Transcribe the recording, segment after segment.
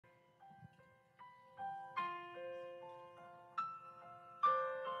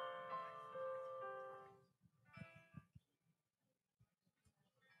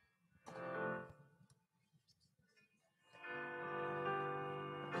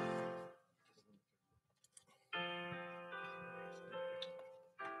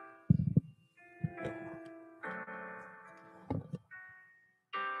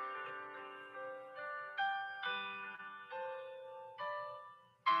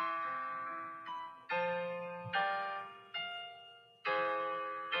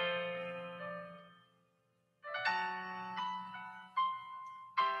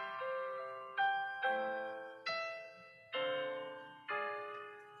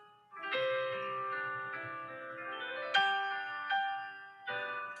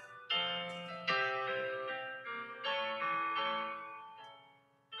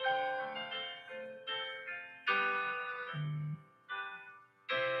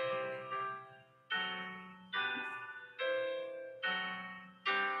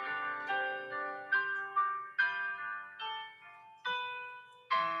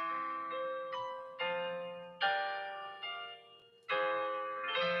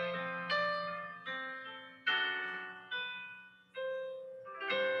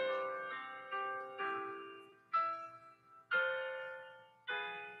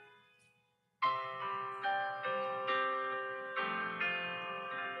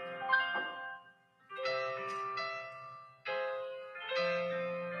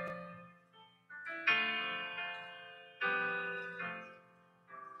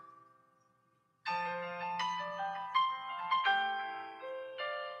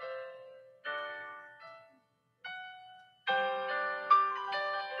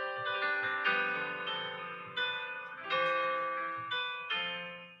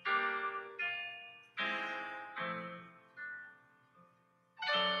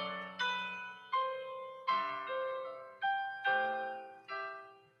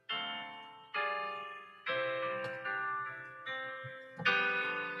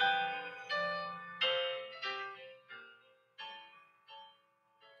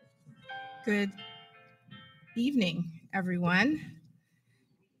Good evening, everyone,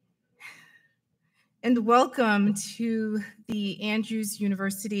 and welcome to the Andrews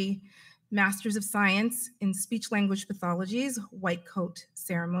University Masters of Science in Speech Language Pathology's White Coat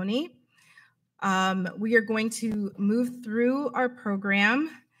Ceremony. We are going to move through our program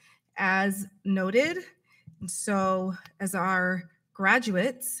as noted. And so as our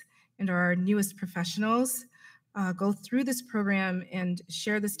graduates and our newest professionals go through this program and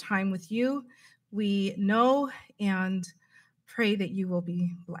share this time with you, we know and pray that you will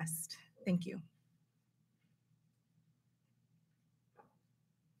be blessed. Thank you.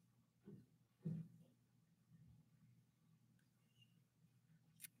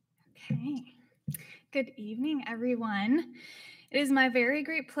 Okay. Good evening, everyone. It is my very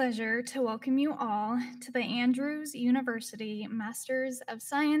great pleasure to welcome you all to the Andrews University Masters of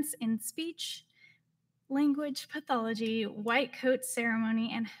Science in Speech, Language Pathology White Coat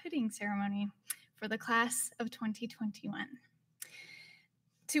Ceremony and Hooding Ceremony for the class of 2021.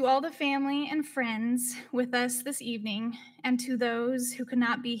 To all the family and friends with us this evening, and to those who could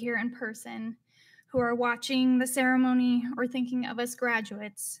not be here in person, who are watching the ceremony or thinking of us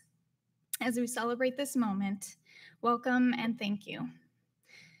graduates, as we celebrate this moment, welcome and thank you.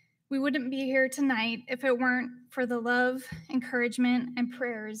 We wouldn't be here tonight if it weren't for the love, encouragement, and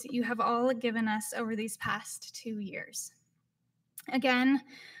prayers you have all given us over these past 2 years. Again,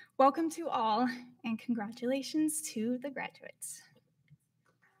 welcome to all, and congratulations to the graduates.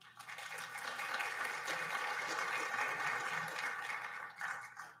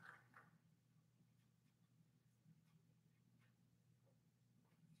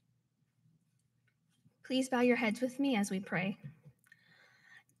 Please bow your heads with me as we pray.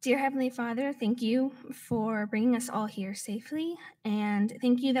 Dear Heavenly Father, thank you for bringing us all here safely, and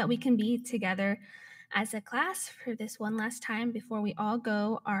thank you that we can be together as a class for this one last time before we all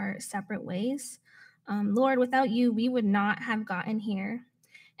go our separate ways. Lord, without you, we would not have gotten here.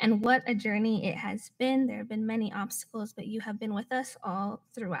 And what a journey it has been. There have been many obstacles, but you have been with us all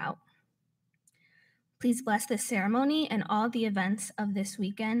throughout. Please bless this ceremony and all the events of this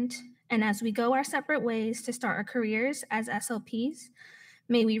weekend. And as we go our separate ways to start our careers as SLPs,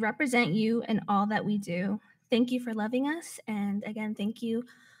 may we represent you in all that we do. Thank you for loving us. And again, thank you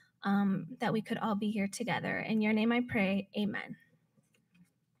that we could all be here together. In your name I pray, amen.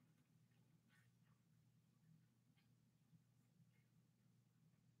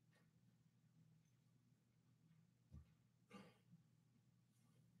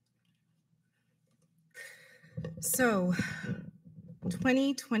 So,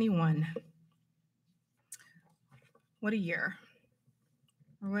 2021. What a year.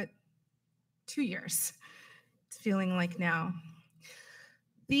 Or what 2 years it's feeling like now.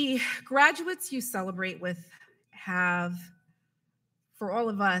 The graduates you celebrate with have, for all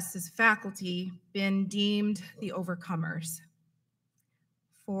of us as faculty, been deemed the overcomers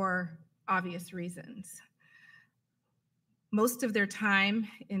for obvious reasons. Most of their time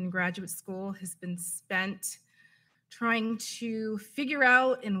in graduate school has been spent trying to figure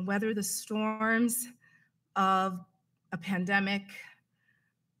out and weather the storms of a pandemic,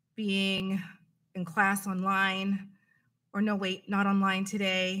 being in class online, or no, wait, not online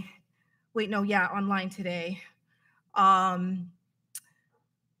today. Wait, no, yeah, online today.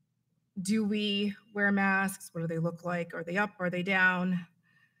 Do we wear masks? What do they look like? Are they up? Are they down?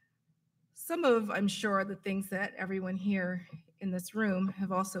 Some of, I'm sure, the things that everyone here in this room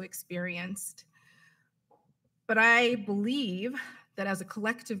have also experienced. But I believe that as a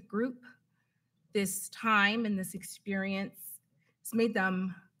collective group, this time and this experience has made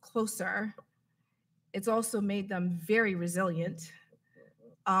them closer. It's also made them very resilient.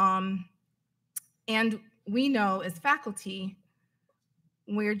 And we know as faculty,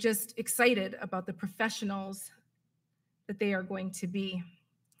 we're just excited about the professionals that they are going to be.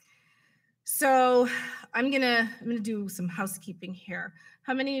 So I'm gonna do some housekeeping here.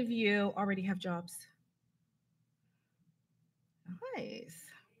 How many of you already have jobs? Nice,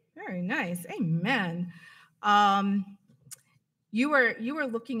 very nice, amen. You are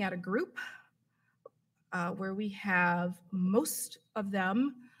looking at a group where we have most of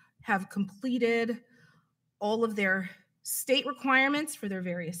them have completed all of their state requirements for their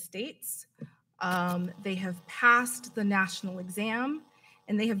various states. They have passed the national exam,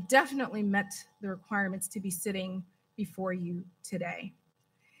 and they have definitely met the requirements to be sitting before you today.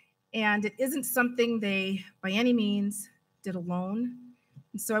 And it isn't something they, by any means, did alone.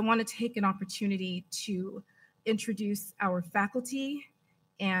 And so I want to take an opportunity to introduce our faculty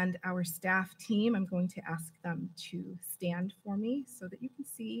and our staff team. I'm going to ask them to stand for me so that you can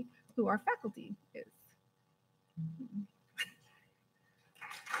see who our faculty is.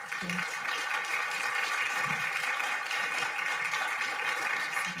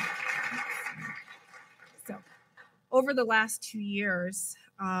 over the last 2 years,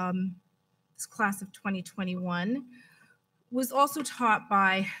 this class of 2021 was also taught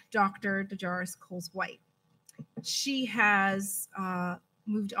by Dr. DeJaris Coles-White. She has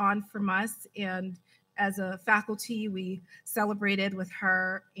moved on from us, and as a faculty, we celebrated with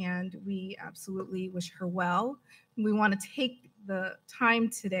her, and we absolutely wish her well. We want to take the time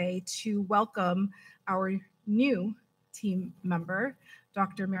today to welcome our new team member,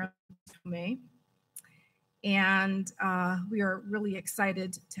 Dr. Marilyn Tomei. And we are really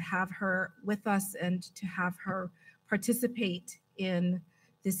excited to have her with us and to have her participate in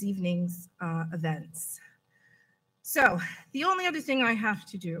this evening's events. So the only other thing I have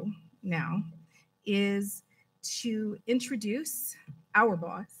to do now is to introduce our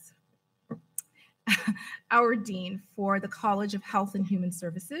boss, our dean for the College of Health and Human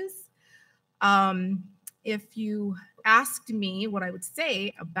Services. If you asked me what I would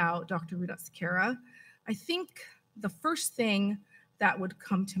say about Dr. Rudolph Sequeira, I think the first thing that would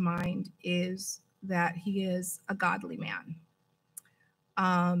come to mind is that he is a godly man.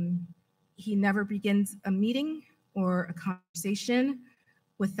 He never begins a meeting or a conversation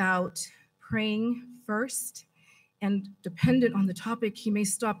without praying first, and dependent on the topic, he may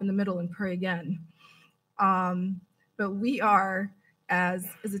stop in the middle and pray again. But we are, as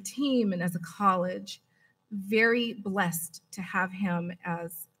a team and as a college, very blessed to have him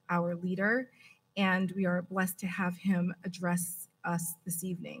as our leader, and we are blessed to have him address us this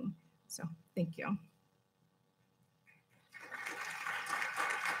evening. So thank you.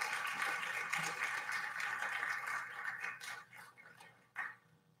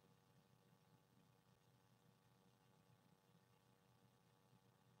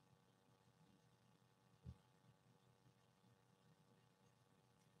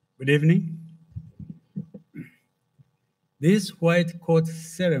 Good evening. This white coat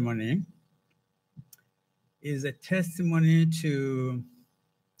ceremony is a testimony to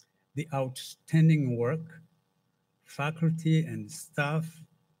the outstanding work faculty and staff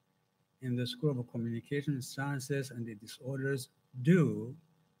in the School of Communication Sciences and the Disorders do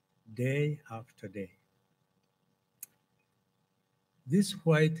day after day. This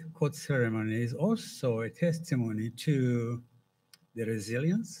white coat ceremony is also a testimony to the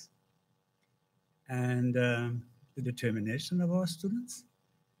resilience and the determination of our students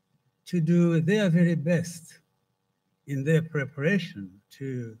to do their very best in their preparation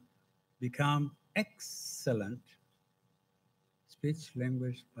to become excellent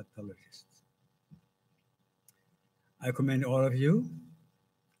speech-language pathologists. I commend all of you,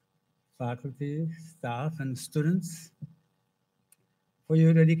 faculty, staff, and students, for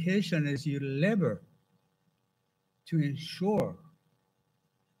your dedication as you labor to ensure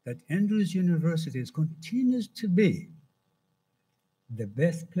that Andrews University continues to be the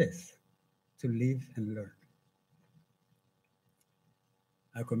best place to live and learn.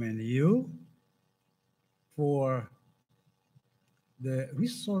 I commend you for the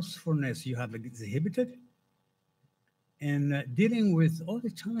resourcefulness you have exhibited in dealing with all the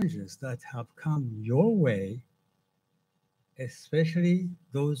challenges that have come your way, especially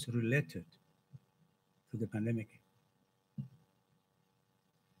those related to the pandemic.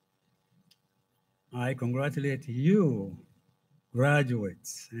 I congratulate you,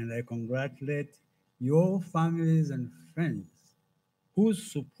 graduates, and I congratulate your families and friends whose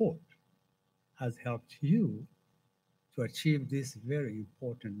support has helped you to achieve this very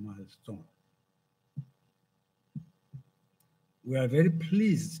important milestone. We are very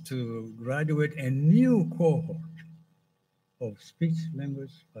pleased to graduate a new cohort of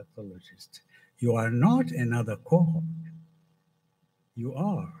speech-language pathologists. You are not another cohort. You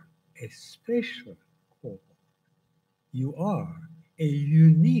are a special cohort. You are a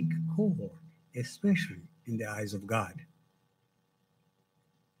unique cohort, especially in the eyes of God.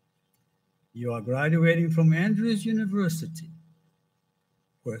 You are graduating from Andrews University,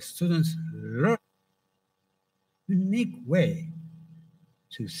 where students learn a unique way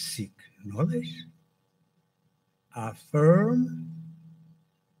to seek knowledge, affirm.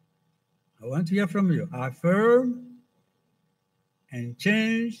 I want to hear from you. Affirm and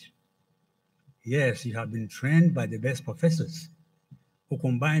change. Yes, you have been trained by the best professors who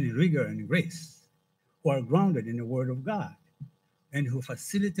combine rigor and grace, who are grounded in the Word of God, and who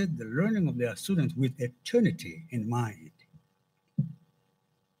facilitate the learning of their students with eternity in mind.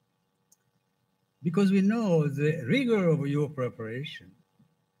 Because we know the rigor of your preparation,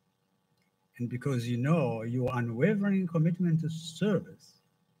 and because you know your unwavering commitment to service,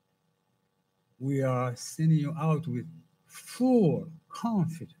 we are sending you out with full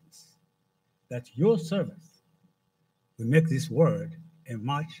confidence that your service will make this world a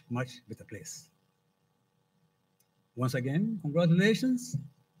much, much better place. Once again, congratulations.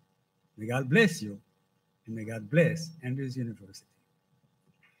 May God bless you, and may God bless Andrews University.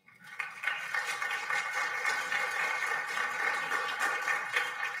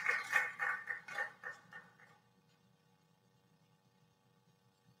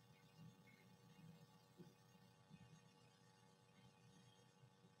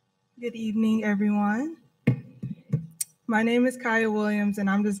 Good evening, everyone. My name is Kaya Williams, and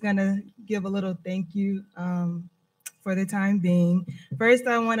I'm just going to give a little thank you for the time being. First,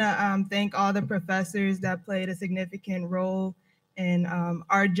 I want to thank all the professors that played a significant role in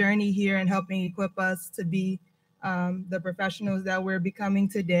our journey here and helping equip us to be the professionals that we're becoming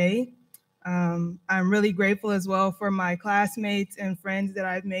today. I'm really grateful as well for my classmates and friends that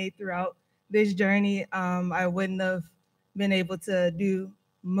I've made throughout this journey. I wouldn't have been able to do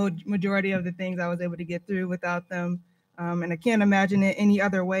majority of the things I was able to get through without them. And I can't imagine it any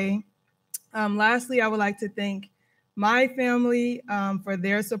other way. Lastly, I would like to thank my family for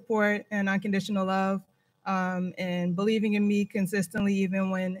their support and unconditional love and believing in me consistently, even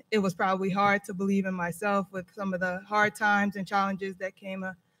when it was probably hard to believe in myself with some of the hard times and challenges that came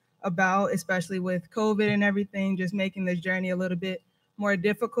about, especially with COVID and everything, just making this journey a little bit more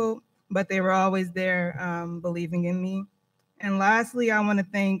difficult, but they were always there believing in me. And lastly, I want to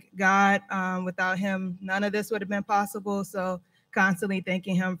thank God. Without him, none of this would have been possible. So constantly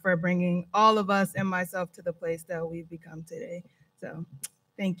thanking him for bringing all of us and myself to the place that we've become today. So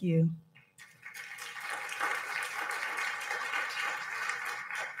thank you.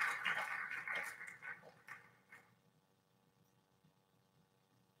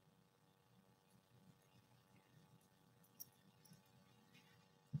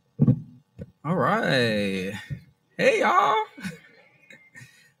 All right. Hey, y'all.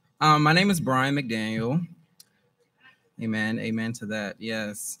 My name is Brian McDaniel. Amen. Amen to that.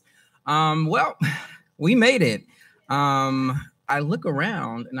 Yes. Well, we made it. I look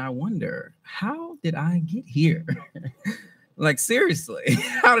around and I wonder, how did I get here? Like, seriously,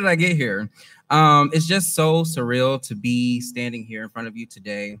 how did I get here? It's just so surreal to be standing here in front of you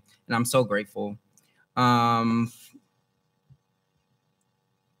today, and I'm so grateful. Lost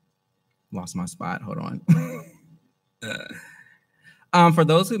my spot. Hold on. For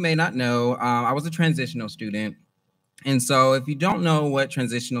those who may not know, I was a transitional student. And so if you don't know what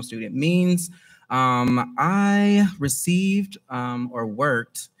transitional student means, I received or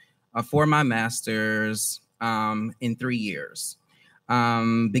worked for my master's in 3 years,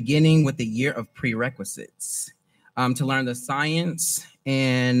 beginning with the year of prerequisites to learn the science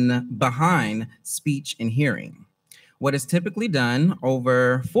and behind speech and hearing. What is typically done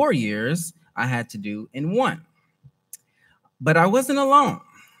over 4 years, I had to do in 1. But I wasn't alone.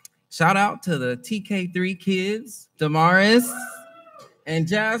 Shout out to the TK3 kids, Damaris and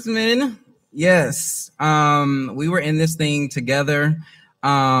Jasmine. Yes, we were in this thing together.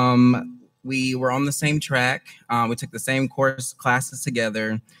 We were on the same track. We took the same classes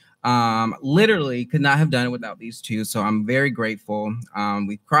together. Literally could not have done it without these two. So I'm very grateful.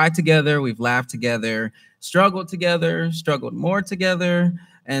 We've cried together. We've laughed together, struggled together, struggled more together.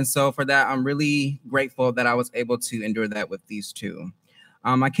 And so for that, I'm really grateful that I was able to endure that with these two.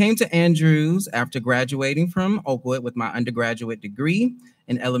 I came to Andrews after graduating from Oakwood with my undergraduate degree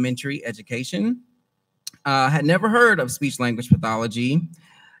in elementary education. Had never heard of speech language pathology,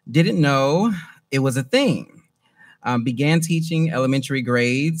 didn't know it was a thing. Began teaching elementary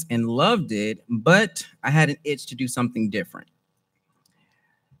grades and loved it, but I had an itch to do something different.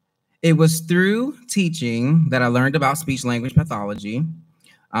 It was through teaching that I learned about speech language pathology.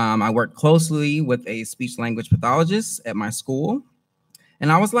 I worked closely with a speech language pathologist at my school.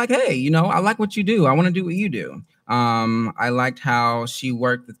 And I was like, hey, you know, I like what you do. I want to do what you do. I liked how she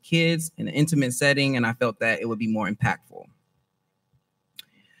worked with kids in an intimate setting, and I felt that it would be more impactful.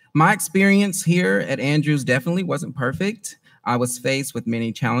 My experience here at Andrews definitely wasn't perfect. I was faced with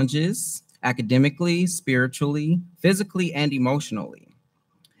many challenges, academically, spiritually, physically, and emotionally.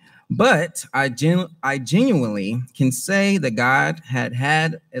 But I genuinely can say that God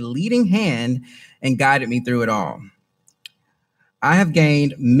had a leading hand and guided me through it all. I have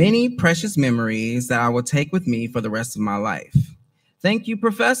gained many precious memories that I will take with me for the rest of my life. Thank you,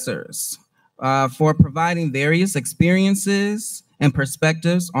 professors, for providing various experiences and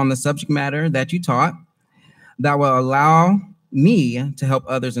perspectives on the subject matter that you taught that will allow me to help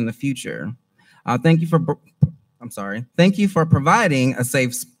others in the future. Thank you for providing a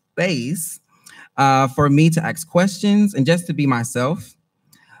safe space for me to ask questions and just to be myself.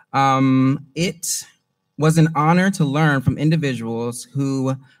 It was an honor to learn from individuals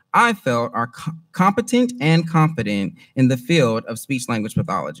who I felt are competent and confident in the field of speech language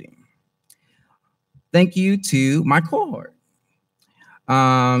pathology. Thank you to my cohort.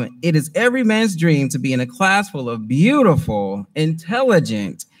 It is every man's dream to be in a class full of beautiful,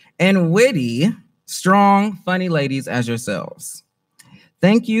 intelligent, and witty, strong, funny ladies as yourselves.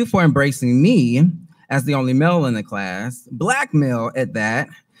 Thank you for embracing me as the only male in the class, black male at that.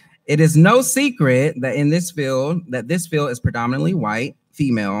 It is no secret that this field is predominantly white,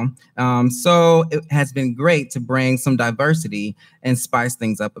 female. So it has been great to bring some diversity and spice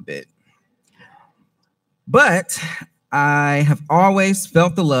things up a bit. But I have always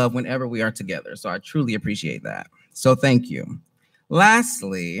felt the love whenever we are together. So I truly appreciate that. So thank you.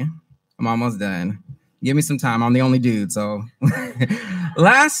 Lastly, I'm almost done. Give me some time. I'm the only dude. So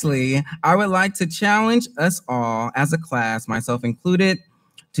lastly, I would like to challenge us all as a class, myself included,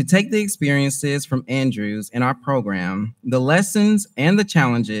 to take the experiences from Andrews in our program, the lessons and the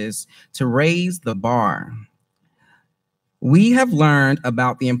challenges to raise the bar. We have learned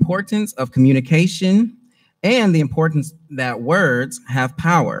about the importance of communication and the importance that words have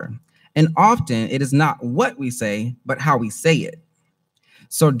power. And often it is not what we say, but how we say it.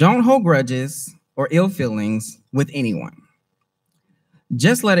 So don't hold grudges or ill feelings with anyone.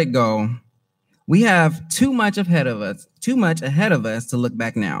 Just let it go. We have too much ahead of us to look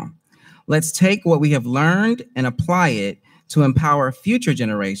back now. Let's take what we have learned and apply it to empower future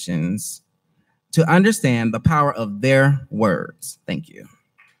generations to understand the power of their words. Thank you.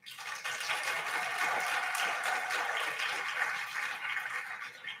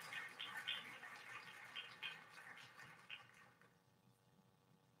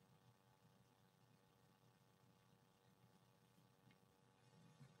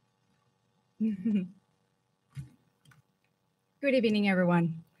 Good evening,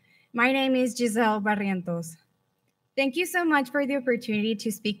 everyone. My name is Giselle Barrientos. Thank you so much for the opportunity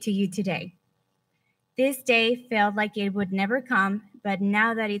to speak to you today. This day felt like it would never come, but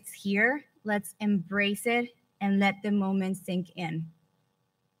now that it's here, let's embrace it and let the moment sink in.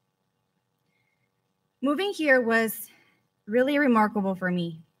 Moving here was really remarkable for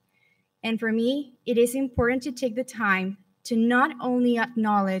me. And for me, it is important to take the time to not only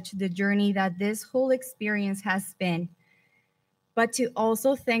acknowledge the journey that this whole experience has been, but to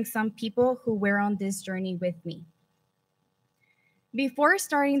also thank some people who were on this journey with me. Before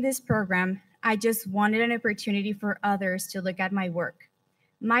starting this program, I just wanted an opportunity for others to look at my work,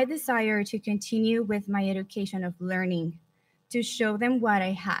 my desire to continue with my education of learning, to show them what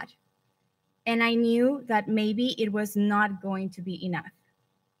I had. And I knew that maybe it was not going to be enough.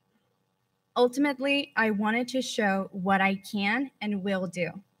 Ultimately, I wanted to show what I can and will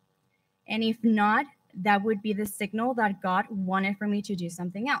do. And if not, that would be the signal that God wanted for me to do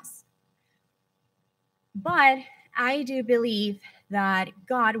something else. But I do believe that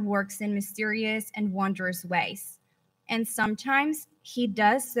God works in mysterious and wondrous ways. And sometimes he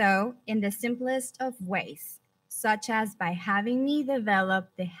does so in the simplest of ways, such as by having me develop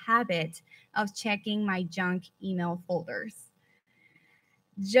the habit of checking my junk email folders,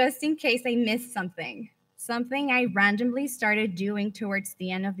 just in case I missed something I randomly started doing towards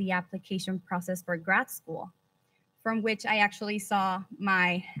the end of the application process for grad school, from which I actually saw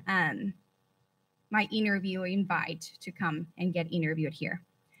my interview invite to come and get interviewed here.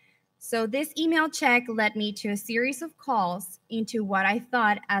 So this email check led me to a series of calls into what I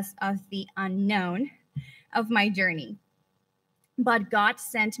thought as of the unknown of my journey. But God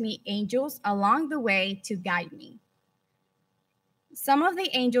sent me angels along the way to guide me. Some of the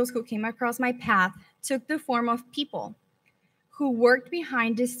angels who came across my path took the form of people who worked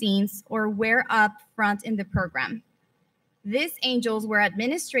behind the scenes or were up front in the program. These angels were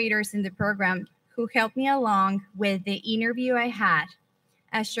administrators in the program who helped me along with the interview I had,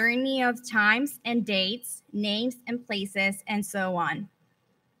 assuring me of times and dates, names and places, and so on.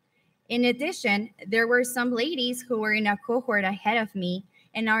 In addition, there were some ladies who were in a cohort ahead of me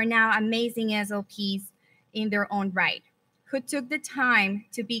and are now amazing SLPs in their own right, who took the time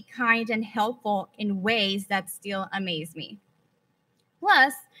to be kind and helpful in ways that still amaze me.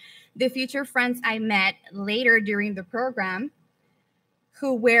 Plus, the future friends I met later during the program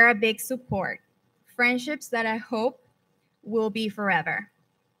who were a big support, friendships that I hope will be forever.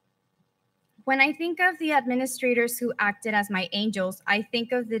 When I think of the administrators who acted as my angels, I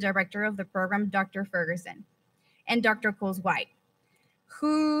think of the director of the program, Dr. Ferguson, and Dr. Coles-White,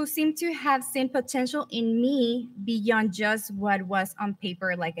 who seemed to have seen potential in me beyond just what was on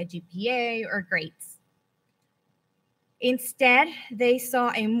paper, like a GPA or grades. Instead, they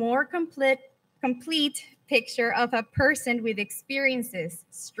saw a more complete picture of a person with experiences,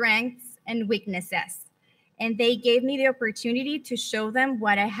 strengths, and weaknesses. And they gave me the opportunity to show them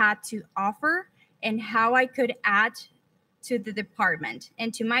what I had to offer and how I could add to the department,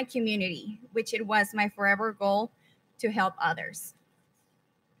 and to my community, which it was my forever goal to help others.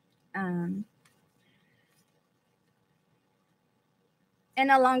 And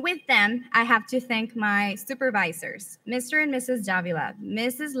along with them, I have to thank my supervisors, Mr. and Mrs. Davila,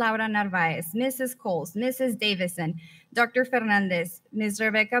 Mrs. Laura Narvaez, Mrs. Coles, Mrs. Davison, Dr. Fernandez, Ms.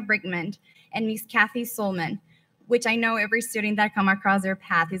 Rebecca Brickman, and Ms. Kathy Solman, which I know every student that come across their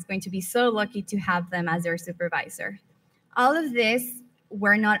path is going to be so lucky to have them as their supervisor. All of this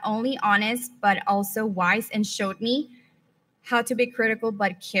were not only honest, but also wise and showed me how to be critical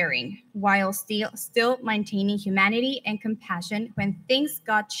but caring, while still maintaining humanity and compassion when things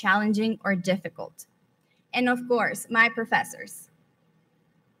got challenging or difficult. And of course, my professors.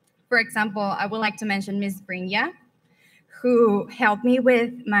 For example, I would like to mention Ms. Brinja, who helped me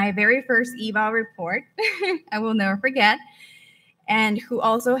with my very first eval report. I will never forget. And who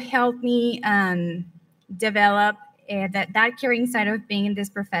also helped me develop that caring side of being in this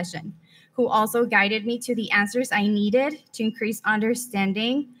profession, who also guided me to the answers I needed to increase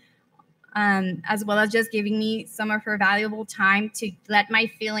understanding, as well as just giving me some of her valuable time to let my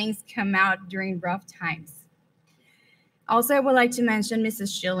feelings come out during rough times. Also, I would like to mention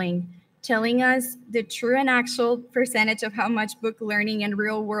Mrs. Schilling, telling us the true and actual percentage of how much book learning and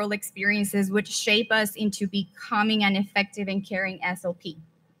real world experiences would shape us into becoming an effective and caring SLP.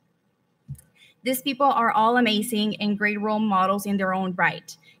 These people are all amazing and great role models in their own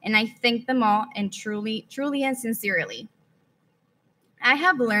right, and I thank them all, and truly and sincerely. I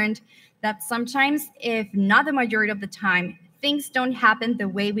have learned that sometimes, if not the majority of the time, things don't happen the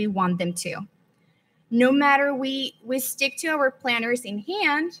way we want them to. No matter we stick to our planners in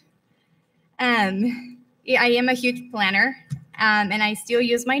hand. I am a huge planner, and I still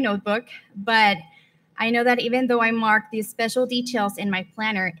use my notebook, but I know that even though I mark these special details in my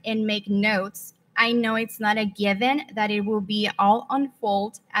planner and make notes, I know it's not a given that it will be all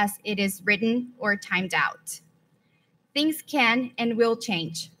unfold as it is written or timed out. Things can and will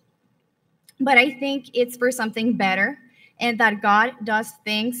change, but I think it's for something better, and that God does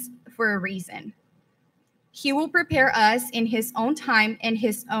things for a reason. He will prepare us in his own time and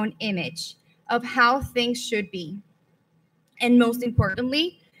his own image of how things should be. And most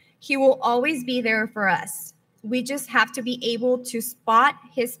importantly, he will always be there for us. We just have to be able to spot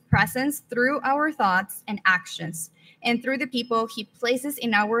his presence through our thoughts and actions, and through the people he places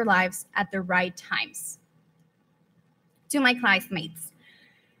in our lives at the right times. To my classmates,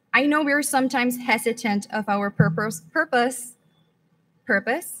 I know we're sometimes hesitant of our purpose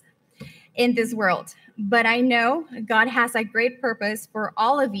in this world, but I know God has a great purpose for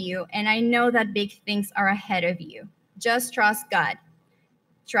all of you, and I know that big things are ahead of you. Just trust God.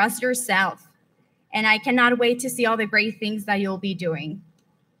 Trust yourself. And I cannot wait to see all the great things that you'll be doing.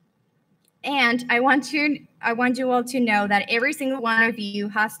 And I want you all to know that every single one of you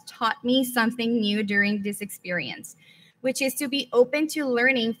has taught me something new during this experience, which is to be open to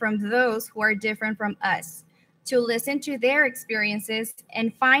learning from those who are different from us, to listen to their experiences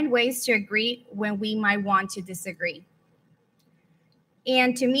and find ways to agree when we might want to disagree.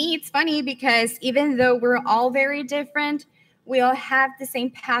 And to me, it's funny because even though we're all very different, we all have the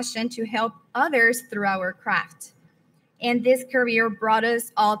same passion to help others through our craft. And this career brought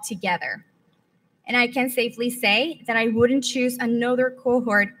us all together. And I can safely say that I wouldn't choose another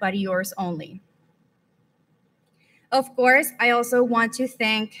cohort but yours only. Of course, I also want to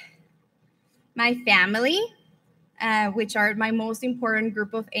thank my family, which are my most important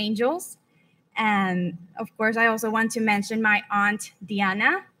group of angels. And of course, I also want to mention my aunt,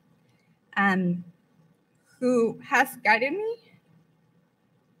 Diana, who has guided me.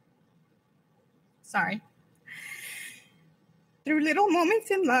 Through little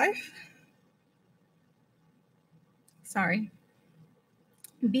moments in life.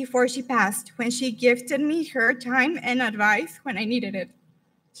 Before she passed, when she gifted me her time and advice when I needed it.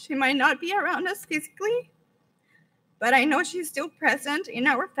 She might not be around us physically, but I know she's still present in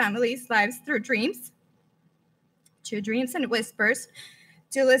our family's lives through dreams and whispers,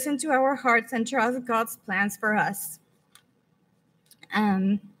 to listen to our hearts and trust God's plans for us.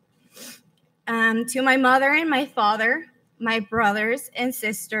 To my mother and my father, my brothers and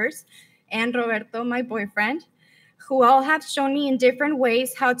sisters, and Roberto, my boyfriend, who all have shown me in different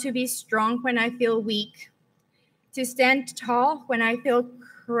ways how to be strong when I feel weak, to stand tall when I feel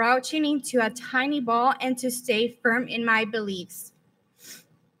crouching into a tiny ball, and to stay firm in my beliefs.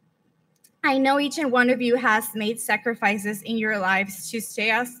 I know each and one of you has made sacrifices in your lives to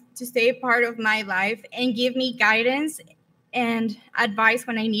stay a part of my life and give me guidance and advice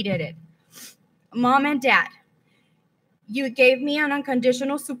when I needed it. Mom and Dad, you gave me an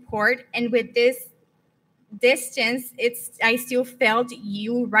unconditional support, and with this distance, I still felt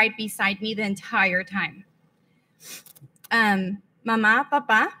you right beside me the entire time. Mamá,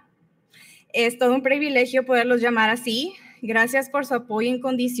 papá, es todo un privilegio poderlos llamar así. Gracias por su apoyo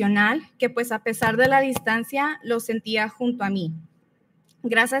incondicional, que pues a pesar de la distancia, lo sentía junto a mí.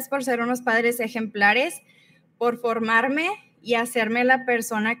 Gracias por ser unos padres ejemplares, por formarme y hacerme la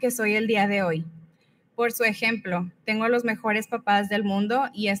persona que soy el día de hoy. Por su ejemplo, tengo los mejores papás del mundo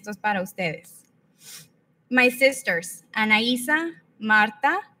y esto es para ustedes. My sisters, Anaísa,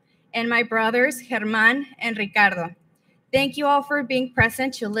 Marta, and my brothers, Germán and Ricardo. Thank you all for being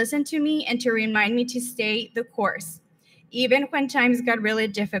present to listen to me and to remind me to stay the course, even when times got really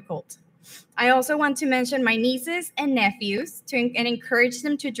difficult. I also want to mention my nieces and nephews and encourage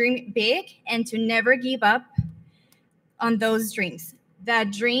them to dream big and to never give up on those dreams.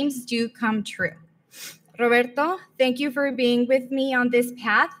 That dreams do come true. Roberto, thank you for being with me on this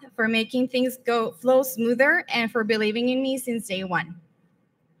path, for making things flow smoother, and for believing in me since day one.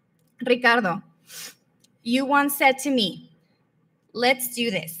 Ricardo, you once said to me, let's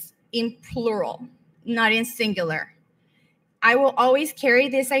do this, in plural, not in singular. I will always carry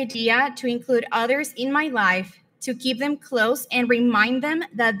this idea to include others in my life, to keep them close and remind them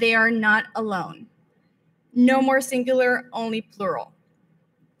that they are not alone. No more singular, only plural.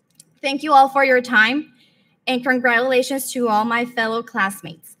 Thank you all for your time, and congratulations to all my fellow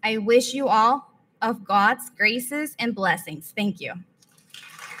classmates. I wish you all of God's graces and blessings. Thank you.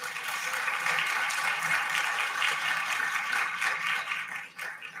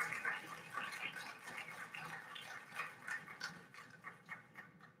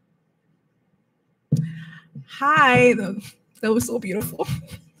 Hi, that was so beautiful.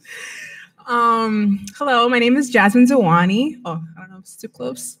 Hello, my name is Jasmine Zawani. Oh, I don't know if it's too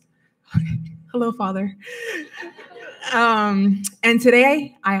close. Okay. Hello, Father. And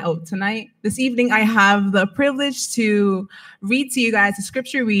this evening, I have the privilege to read to you guys a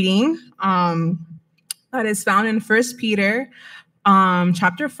scripture reading that is found in 1 Peter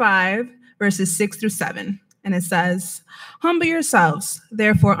chapter 5, verses 6 through 7. And it says, "Humble yourselves,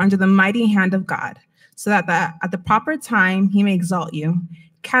 therefore, under the mighty hand of God, so that at the proper time he may exalt you,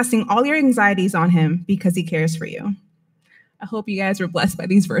 casting all your anxieties on him because he cares for you." I hope you guys were blessed by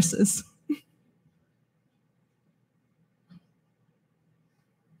these verses.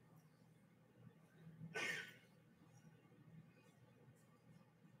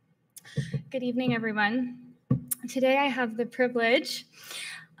 Good evening, everyone. Today I have the privilege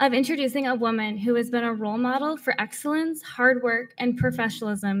of introducing a woman who has been a role model for excellence, hard work, and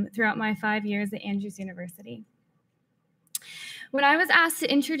professionalism throughout my 5 years at Andrews University. When I was asked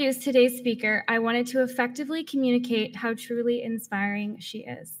to introduce today's speaker, I wanted to effectively communicate how truly inspiring she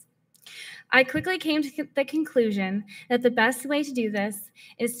is. I quickly came to the conclusion that the best way to do this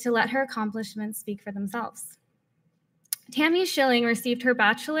is to let her accomplishments speak for themselves. Tammy Schilling received her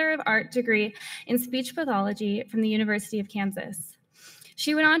Bachelor of Art degree in speech pathology from the University of Kansas.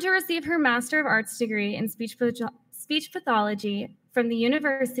 She went on to receive her Master of Arts degree in speech pathology from the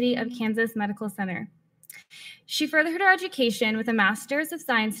University of Kansas Medical Center. She furthered her education with a Master's of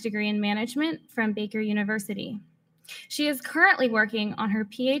Science degree in management from Baker University. She is currently working on her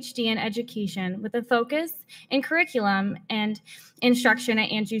PhD in education with a focus in curriculum and instruction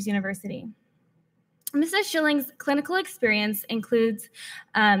at Andrews University. Mrs. Schilling's clinical experience includes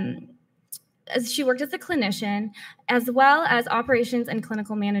as she worked as a clinician, as well as operations and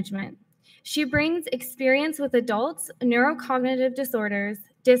clinical management. She brings experience with adults, neurocognitive disorders,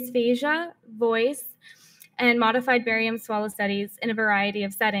 dysphagia, voice, and modified barium swallow studies in a variety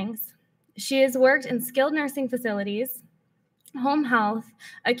of settings. She has worked in skilled nursing facilities, home health,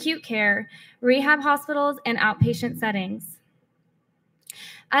 acute care, rehab hospitals, and outpatient settings.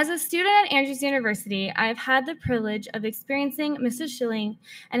 As a student at Andrews University, I have had the privilege of experiencing Mrs. Schilling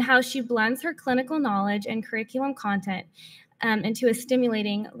and how she blends her clinical knowledge and curriculum content into a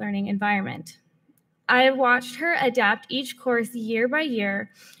stimulating learning environment. I have watched her adapt each course year by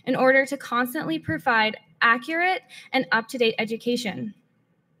year in order to constantly provide accurate and up-to-date education.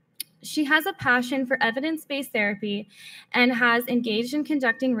 She has a passion for evidence-based therapy and has engaged in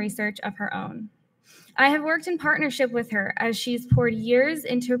conducting research of her own. I have worked in partnership with her as she's poured years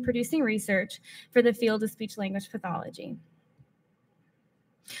into producing research for the field of speech-language pathology.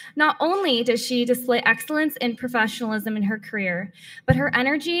 Not only does she display excellence and professionalism in her career, but her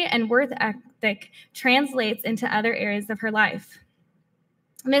energy and work ethic translates into other areas of her life.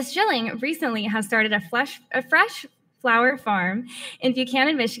 Ms. Schilling recently has started a fresh flower farm in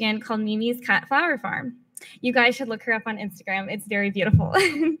Buchanan, Michigan called Mimi's Cut Flower Farm. You guys should look her up on Instagram. It's very beautiful.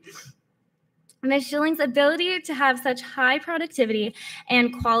 Ms. Schilling's ability to have such high productivity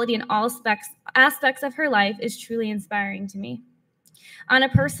and quality in all aspects of her life is truly inspiring to me. On a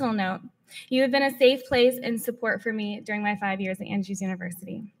personal note, you have been a safe place and support for me during my 5 years at Andrews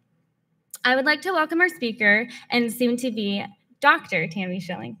University. I would like to welcome our speaker and soon-to-be Dr. Tammy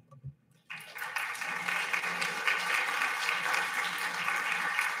Schilling.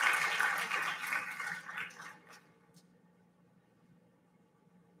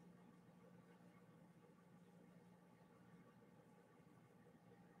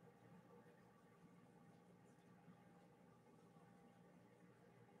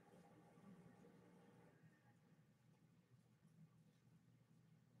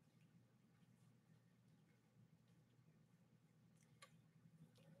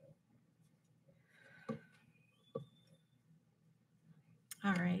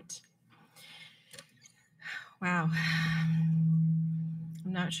 All right. Wow.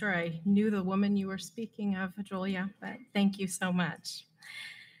 I'm not sure I knew the woman you were speaking of, Julia, but thank you so much.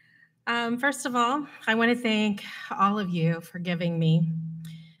 First of all, I want to thank all of you for giving me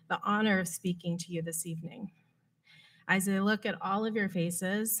the honor of speaking to you this evening. As I look at all of your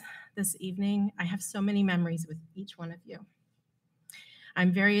faces this evening, I have so many memories with each one of you.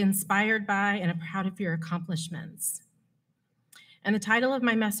 I'm very inspired by and proud of your accomplishments. And the title of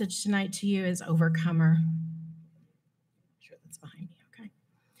my message tonight to you is Overcomer. Sure, that's behind me, okay.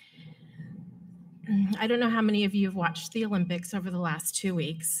 I don't know how many of you have watched the Olympics over the last 2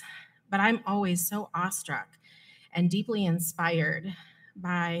 weeks, but I'm always so awestruck and deeply inspired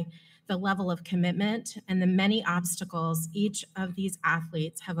by the level of commitment and the many obstacles each of these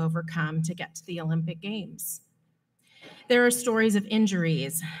athletes have overcome to get to the Olympic Games. There are stories of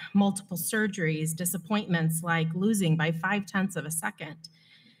injuries, multiple surgeries, disappointments like losing by 0.5 of a second,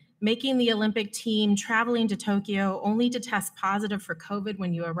 making the Olympic team, traveling to Tokyo only to test positive for COVID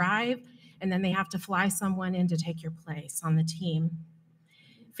when you arrive, and then they have to fly someone in to take your place on the team.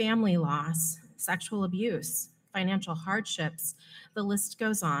 Family loss, sexual abuse, financial hardships, the list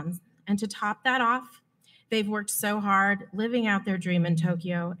goes on. And to top that off, they've worked so hard living out their dream in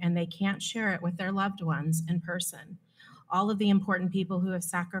Tokyo, and they can't share it with their loved ones in person. All of the important people who have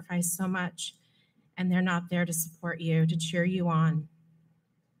sacrificed so much, and they're not there to support you, to cheer you on.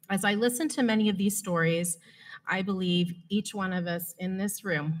 As I listen to many of these stories, I believe each one of us in this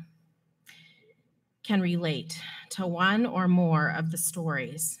room can relate to one or more of the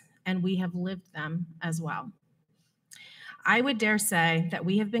stories, and we have lived them as well. I would dare say that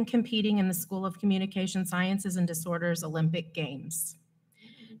we have been competing in the School of Communication Sciences and Disorders Olympic Games,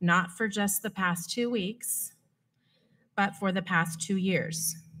 not for just the past 2 weeks, but for the past 2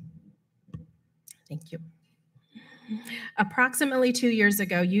 years. Thank you. Approximately 2 years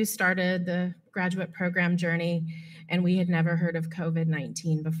ago, you started the graduate program journey, and we had never heard of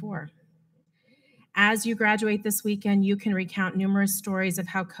COVID-19 before. As you graduate this weekend, you can recount numerous stories of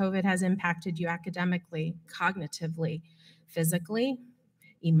how COVID has impacted you academically, cognitively, physically,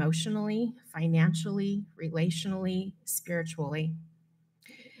 emotionally, financially, relationally, spiritually.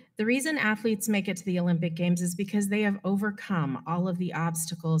 The reason athletes make it to the Olympic Games is because they have overcome all of the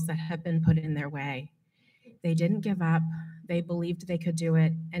obstacles that have been put in their way. They didn't give up, they believed they could do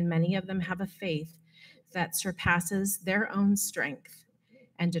it, and many of them have a faith that surpasses their own strength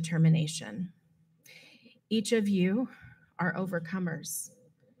and determination. Each of you are overcomers,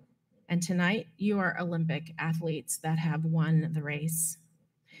 and tonight you are Olympic athletes that have won the race.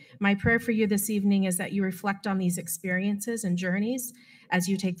 My prayer for you this evening is that you reflect on these experiences and journeys as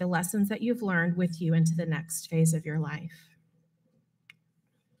you take the lessons that you've learned with you into the next phase of your life.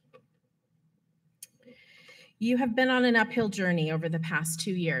 You have been on an uphill journey over the past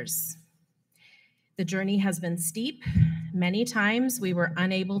 2 years. The journey has been steep. Many times we were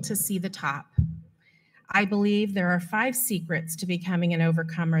unable to see the top. I believe there are 5 secrets to becoming an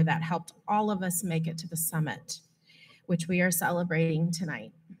overcomer that helped all of us make it to the summit, which we are celebrating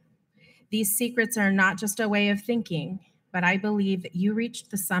tonight. These secrets are not just a way of thinking, but I believe that you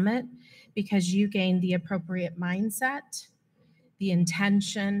reached the summit because you gained the appropriate mindset, the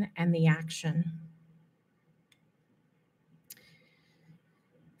intention, and the action.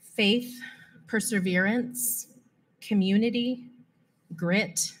 Faith, perseverance, community,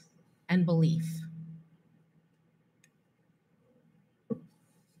 grit, and belief.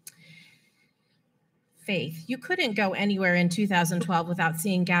 Faith. You couldn't go anywhere in 2012 without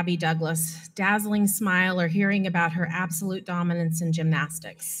seeing Gabby Douglas' dazzling smile or hearing about her absolute dominance in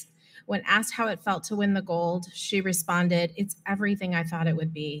gymnastics. When asked how it felt to win the gold, she responded, "It's everything I thought it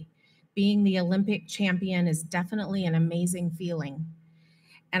would be. Being the Olympic champion is definitely an amazing feeling.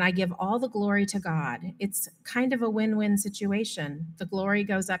 And I give all the glory to God. It's kind of a win-win situation. The glory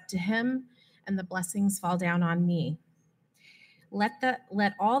goes up to him, and the blessings fall down on me.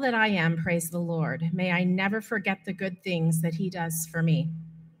 Let all that I am praise the Lord. May I never forget the good things that he does for me.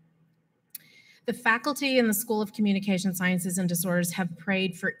 The faculty in the School of Communication Sciences and Disorders have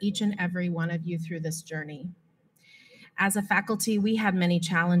prayed for each and every one of you through this journey. As a faculty, we had many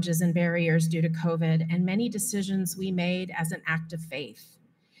challenges and barriers due to COVID, and many decisions we made as an act of faith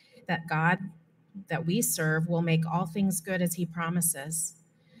that God that we serve will make all things good as he promises.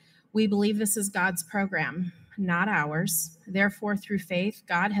 We believe this is God's program, not ours. Therefore, through faith,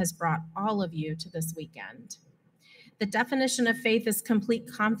 God has brought all of you to this weekend. The definition of faith is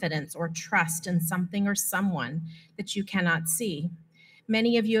complete confidence or trust in something or someone that you cannot see.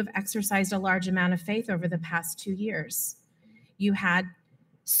 Many of you have exercised a large amount of faith over the past 2 years. You had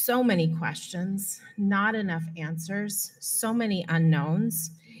so many questions, not enough answers, so many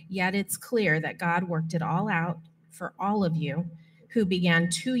unknowns, yet it's clear that God worked it all out for all of you who began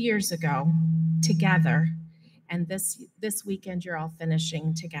 2 years ago together, and this weekend you're all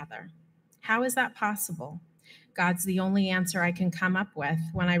finishing together. How is that possible? God's the only answer I can come up with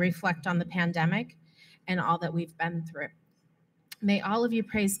when I reflect on the pandemic and all that we've been through. May all of you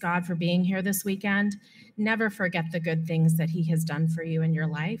praise God for being here this weekend. Never forget the good things that he has done for you in your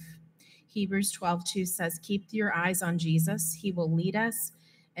life. Hebrews 12:2 says, keep your eyes on Jesus. He will lead us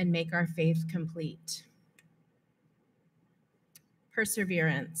and make our faith complete.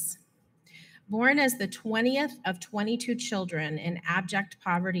 Perseverance. Born as the 20th of 22 children in abject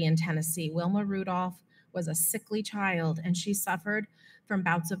poverty in Tennessee, Wilma Rudolph was a sickly child, and she suffered from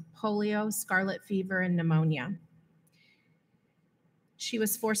bouts of polio, scarlet fever, and pneumonia. She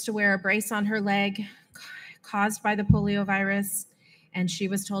was forced to wear a brace on her leg caused by the polio virus, and she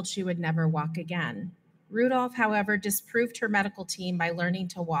was told she would never walk again. Rudolph, however, disproved her medical team by learning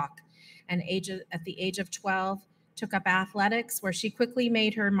to walk, and at the age of 12, took up athletics, where she quickly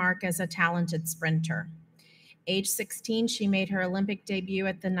made her mark as a talented sprinter. Age 16, she made her Olympic debut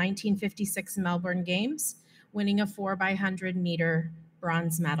at the 1956 Melbourne Games, winning a 4x100 meter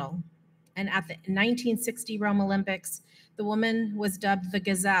bronze medal. And at the 1960 Rome Olympics, the woman was dubbed the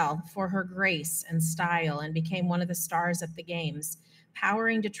Gazelle for her grace and style and became one of the stars at the Games,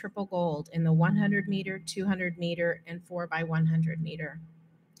 powering to triple gold in the 100 meter, 200 meter, and 4x100 meter.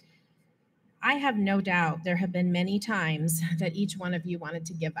 I have no doubt there have been many times that each one of you wanted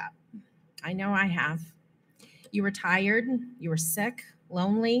to give up. I know I have. You were tired, you were sick,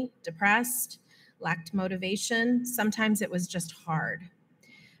 lonely, depressed, lacked motivation. Sometimes it was just hard.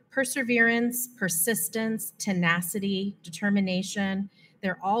 Perseverance, persistence, tenacity, determination,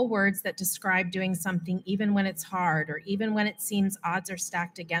 they're all words that describe doing something even when it's hard or even when it seems odds are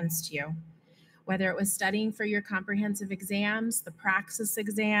stacked against you. Whether it was studying for your comprehensive exams, the praxis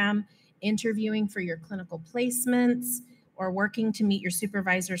exam, interviewing for your clinical placements, or working to meet your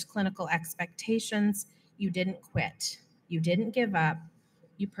supervisor's clinical expectations, you didn't quit. You didn't give up.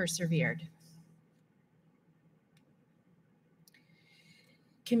 You persevered.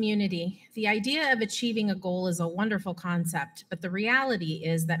 Community. The idea of achieving a goal is a wonderful concept, but the reality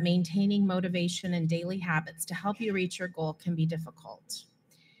is that maintaining motivation and daily habits to help you reach your goal can be difficult.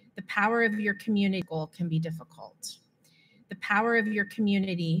 The power of your community goal can be difficult. The power of your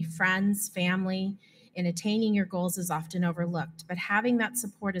community, friends, family, in attaining your goals is often overlooked, but having that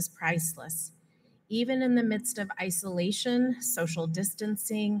support is priceless. Even in the midst of isolation, social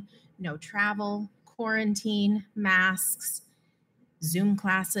distancing, no travel, quarantine, masks, Zoom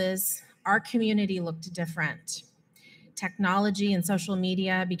classes, our community looked different. Technology and social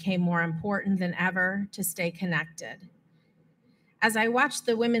media became more important than ever to stay connected. As I watched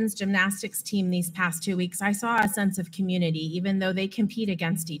the women's gymnastics team these past 2 weeks, I saw a sense of community, even though they compete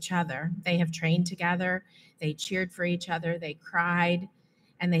against each other. They have trained together, they cheered for each other, they cried,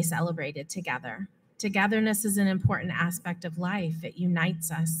 and they celebrated together. Togetherness is an important aspect of life. It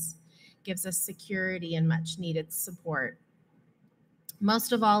unites us, gives us security and much needed support.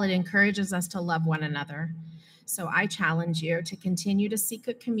 Most of all, it encourages us to love one another. So I challenge you to continue to seek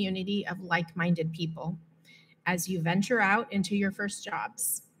a community of like-minded people as you venture out into your first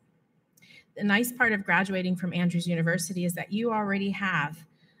jobs. The nice part of graduating from Andrews University is that you already have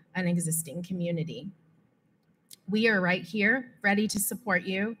an existing community. We are right here, ready to support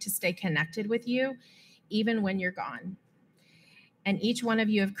you, to stay connected with you, even when you're gone. And each one of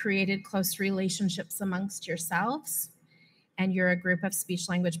you have created close relationships amongst yourselves, and you're a group of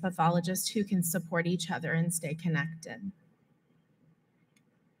speech-language pathologists who can support each other and stay connected.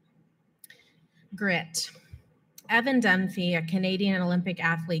 Grit. Evan Dunphy, a Canadian Olympic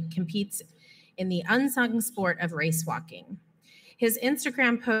athlete, competes in the unsung sport of race walking. His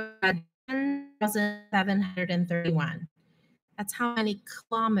Instagram post had 10,731. That's how many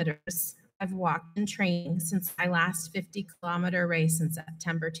kilometers I've walked in training since my last 50-kilometer race in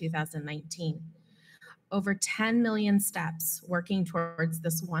September 2019. Over 10 million steps working towards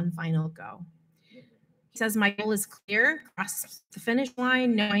this one final go. He says, my goal is clear, cross the finish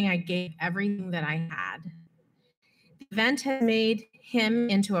line, knowing I gave everything that I had. The event has made him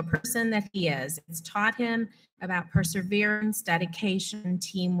into a person that he is. It's taught him about perseverance, dedication,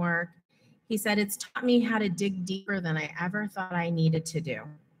 teamwork. He said, it's taught me how to dig deeper than I ever thought I needed to do.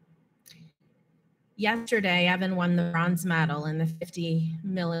 Yesterday, Evan won the bronze medal in the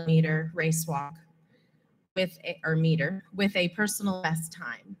 50-millimeter race walk with a personal best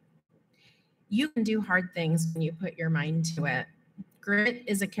time. You can do hard things when you put your mind to it. Grit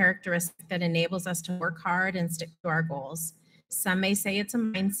is a characteristic that enables us to work hard and stick to our goals. Some may say it's a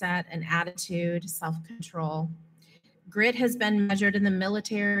mindset, an attitude, self-control. Grit has been measured in the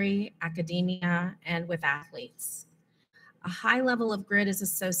military, academia, and with athletes. A high level of grit is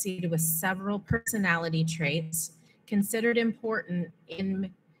associated with several personality traits considered important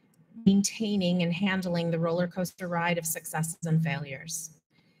in maintaining and handling the roller coaster ride of successes and failures.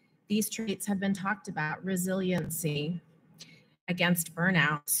 These traits have been talked about: resiliency against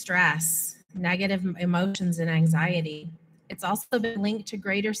burnout, stress, negative emotions, and anxiety. It's also been linked to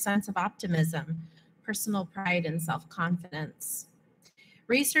greater sense of optimism, personal pride, and self-confidence.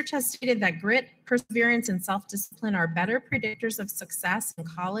 Research has stated that grit, perseverance, and self-discipline are better predictors of success in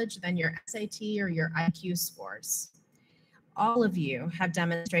college than your SAT or your IQ scores. All of you have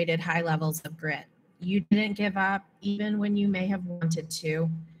demonstrated high levels of grit. You didn't give up even when you may have wanted to.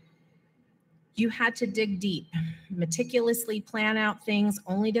 You had to dig deep, meticulously plan out things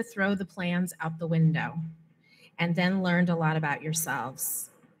only to throw the plans out the window, and then learned a lot about yourselves.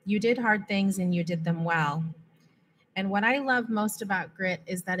 You did hard things and you did them well. And what I love most about grit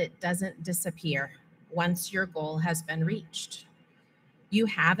is that it doesn't disappear once your goal has been reached. You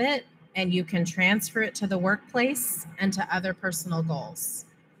have it and you can transfer it to the workplace and to other personal goals.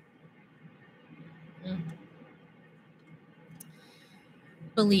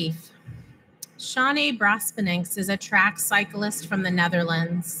 Belief. Shanae Braspenings is a track cyclist from the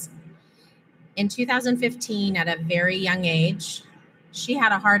Netherlands. In 2015, at a very young age, she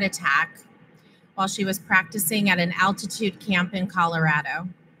had a heart attack while she was practicing at an altitude camp in Colorado.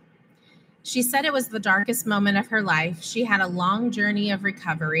 She said it was the darkest moment of her life. She had a long journey of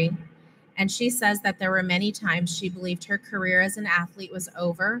recovery, and she says that there were many times she believed her career as an athlete was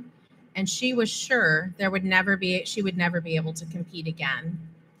over, and she was sure she would never be able to compete again.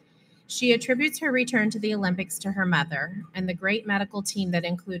 She attributes her return to the Olympics to her mother and the great medical team that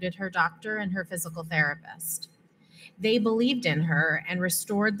included her doctor and her physical therapist. They believed in her and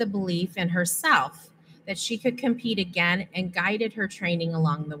restored the belief in herself that she could compete again and guided her training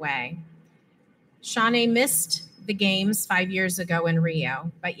along the way. Shanae missed the games 5 years ago in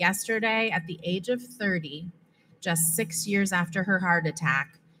Rio, but yesterday, at the age of 30, just 6 years after her heart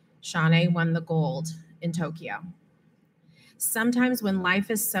attack, Shanae won the gold in Tokyo. Sometimes when life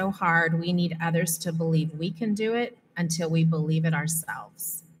is so hard, we need others to believe we can do it until we believe it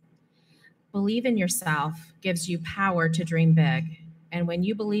ourselves. Believe in yourself gives you power to dream big. And when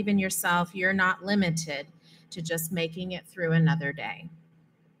you believe in yourself, you're not limited to just making it through another day.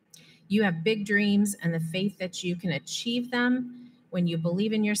 You have big dreams and the faith that you can achieve them. When you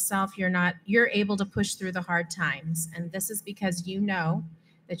believe in yourself, you're able to push through the hard times. And this is because you know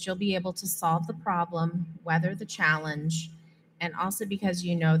that you'll be able to solve the problem, weather the challenge, and also because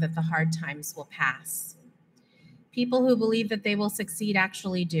you know that the hard times will pass. People who believe that they will succeed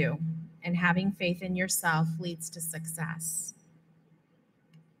actually do, and having faith in yourself leads to success.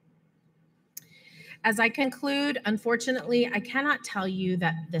 As I conclude, unfortunately, I cannot tell you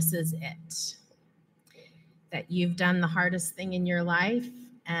that this is it, that you've done the hardest thing in your life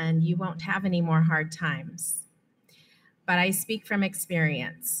and you won't have any more hard times. But I speak from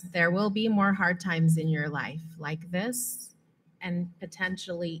experience. There will be more hard times in your life like this, and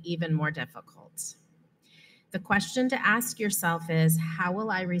potentially even more difficult. The question to ask yourself is, how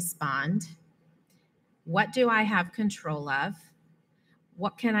will I respond? What do I have control of?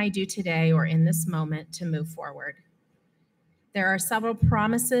 What can I do today or in this moment to move forward? There are several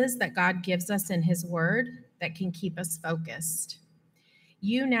promises that God gives us in His Word that can keep us focused.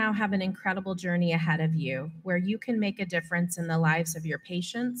 You now have an incredible journey ahead of you where you can make a difference in the lives of your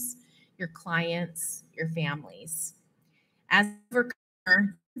patients, your clients, your families. As an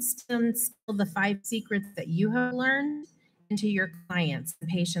overcomer, instill the 5 secrets that you have learned into your clients and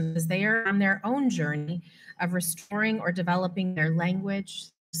patients as they are on their own journey of restoring or developing their language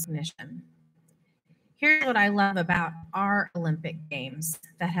recognition. Here's what I love about our Olympic Games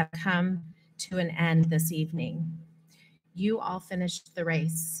that have come to an end this evening. You all finished the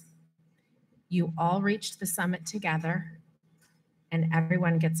race. You all reached the summit together, and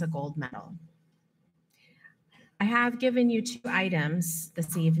everyone gets a gold medal. I have given you 2 items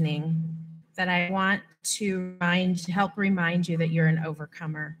this evening that I want to help remind you that you're an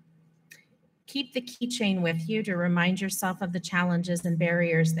overcomer. Keep the keychain with you to remind yourself of the challenges and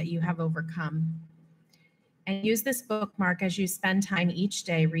barriers that you have overcome. And use this bookmark as you spend time each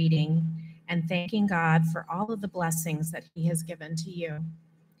day reading and thanking God for all of the blessings that He has given to you.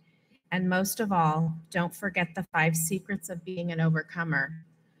 And most of all, don't forget the 5 secrets of being an overcomer.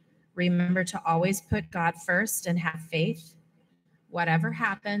 Remember to always put God first and have faith. Whatever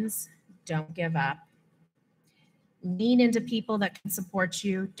happens, don't give up. Lean into people that can support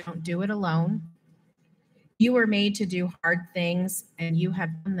you. Don't do it alone. You were made to do hard things, and you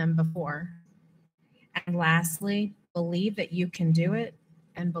have done them before. And lastly, believe that you can do it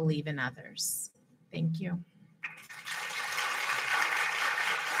and believe in others. Thank you.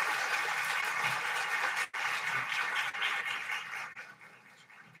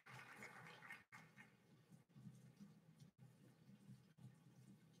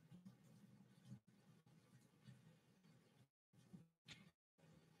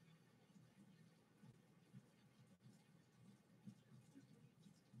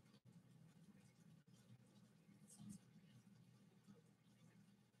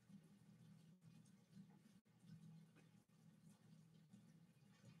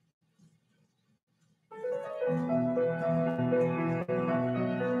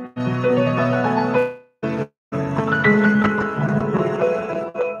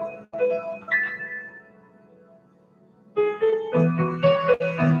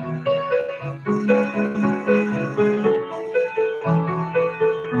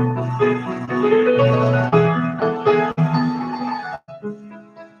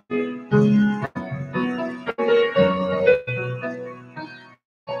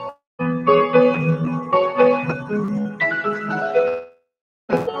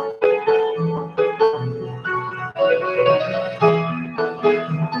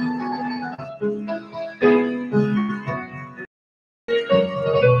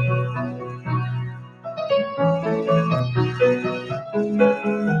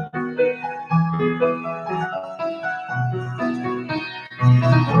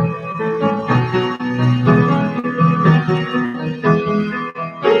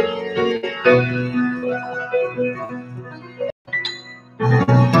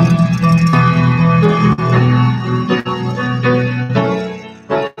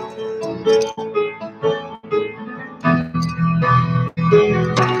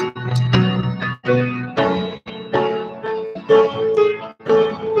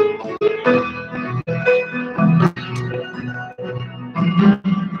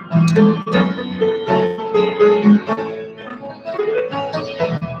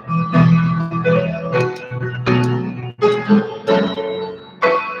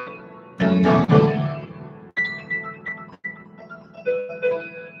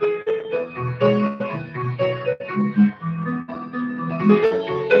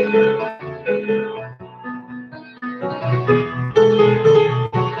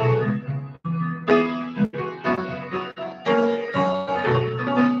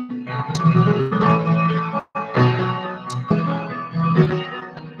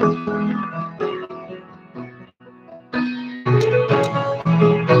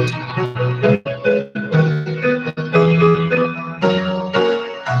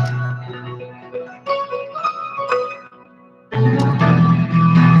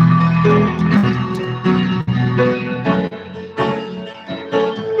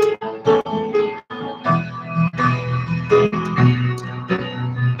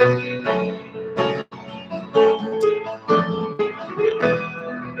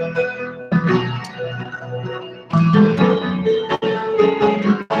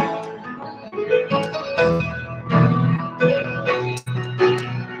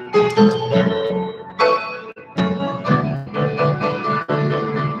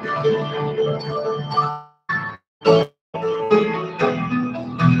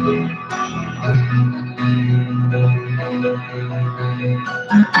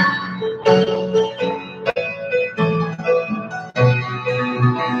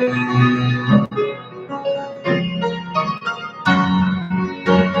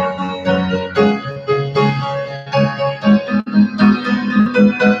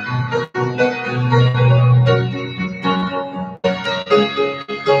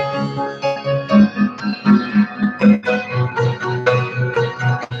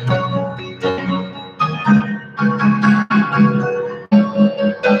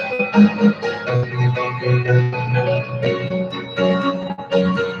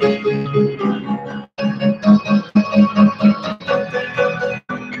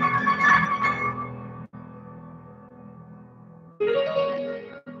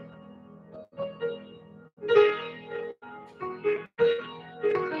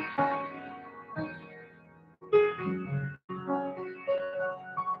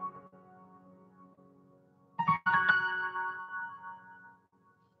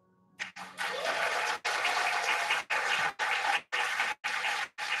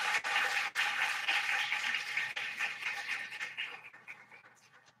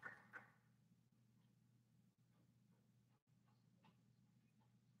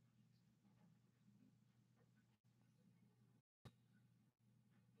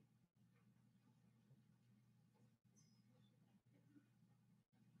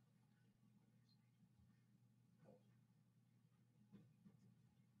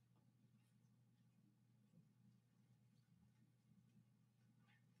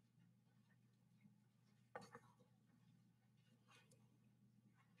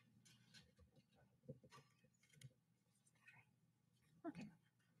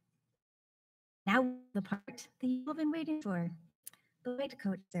 the part that you've all been waiting for, the white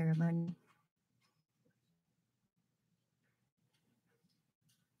coat ceremony.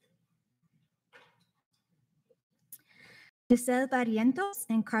 Giselle Barrientos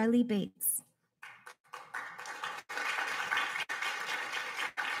and Carly Bates.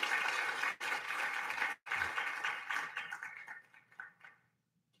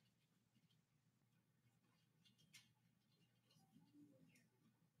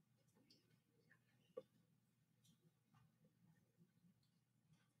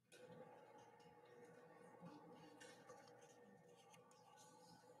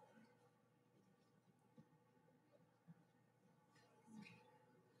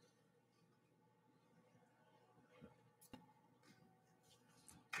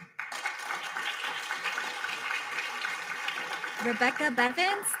 Rebecca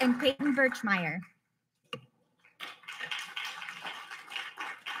Bevins and Peyton Birchmeyer.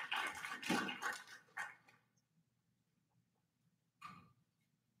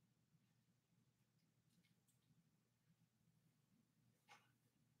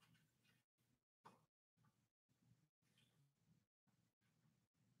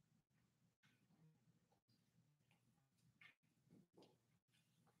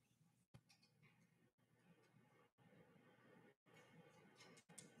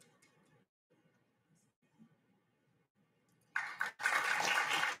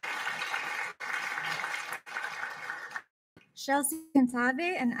 Chelsea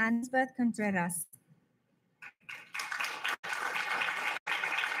Cantave and Ansbeth Contreras.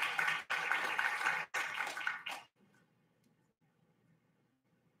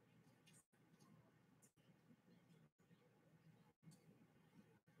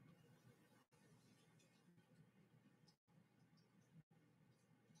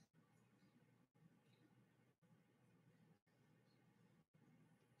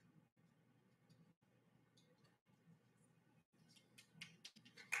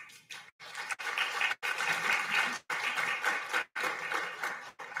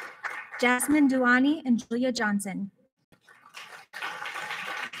 Jasmine Duani and Julia Johnson.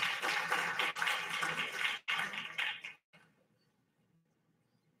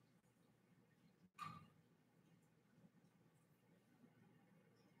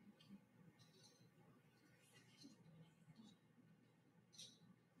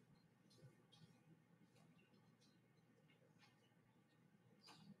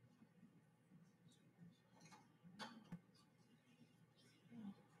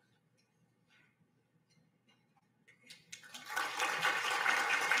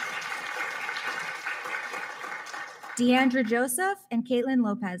 Deandra Joseph and Caitlin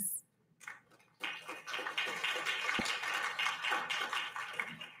Lopez.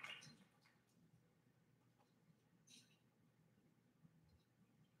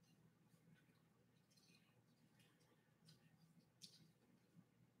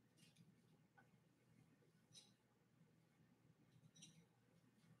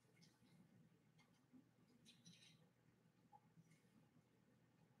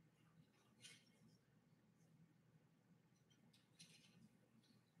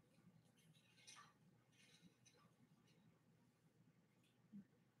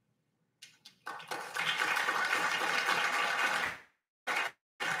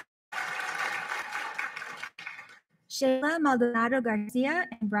 Shayla Maldonado Garcia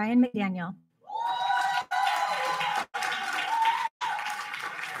and Brian McDaniel.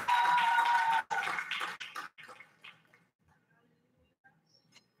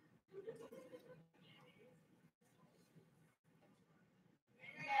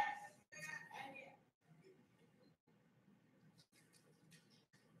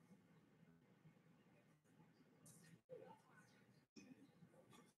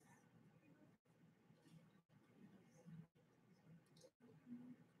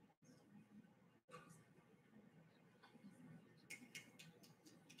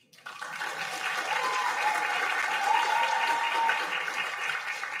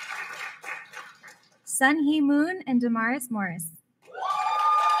 Sun Hee Moon and Damaris Morris.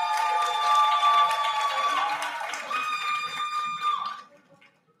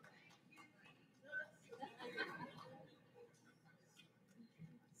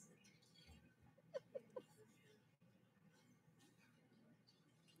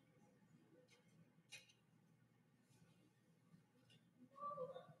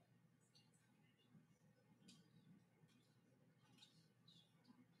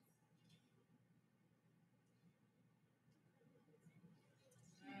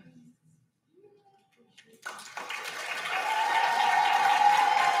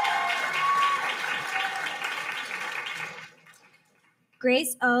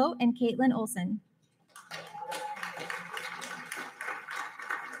 Grace O and Caitlin Olson.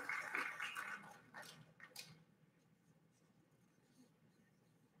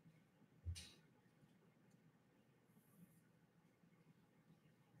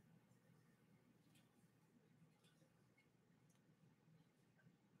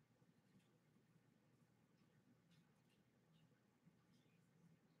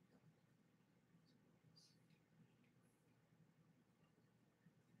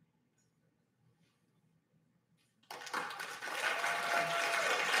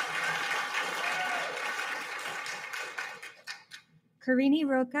 Carini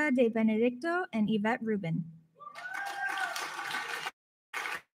Roca de Benedicto, and Yvette Rubin.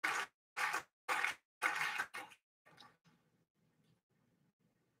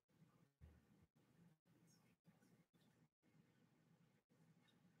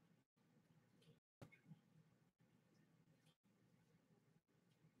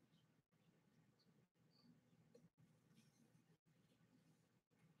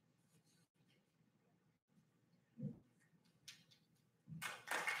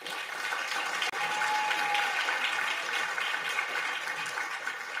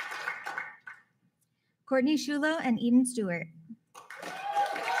 Courtney Shulo and Eden Stewart.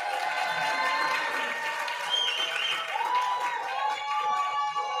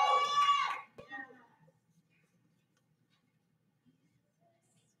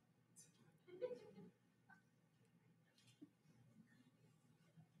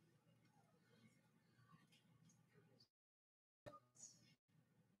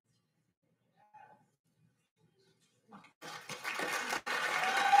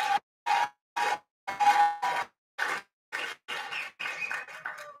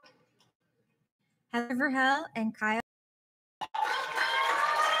 Heather Verhel and Kyle.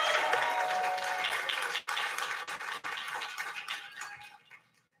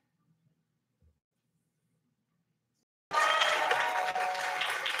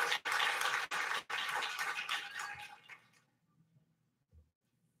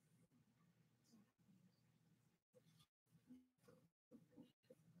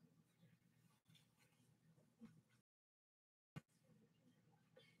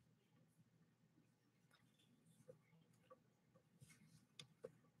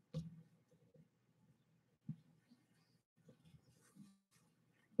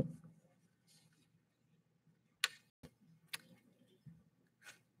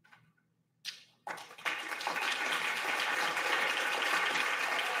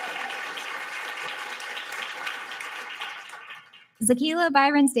 Zakila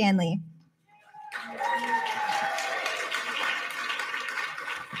Byron Stanley.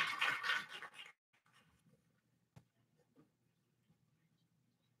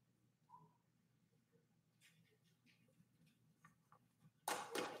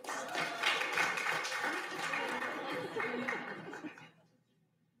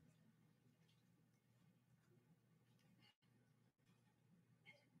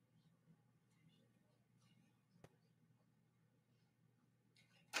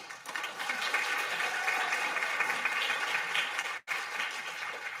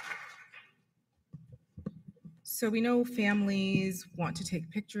 So we know families want to take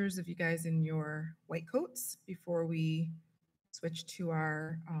pictures of you guys in your white coats before we switch to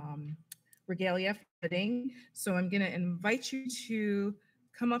our regalia fitting. So I'm going to invite you to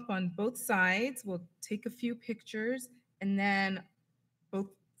come up on both sides. We'll take a few pictures, and then both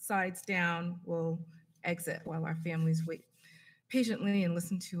sides down will exit while our families wait patiently and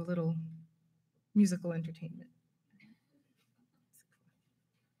listen to a little musical entertainment.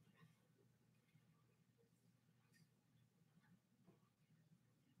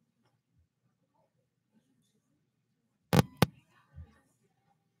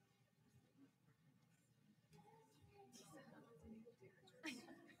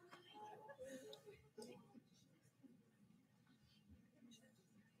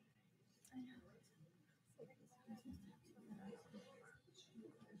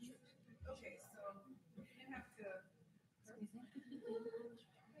 Okay, so you have to.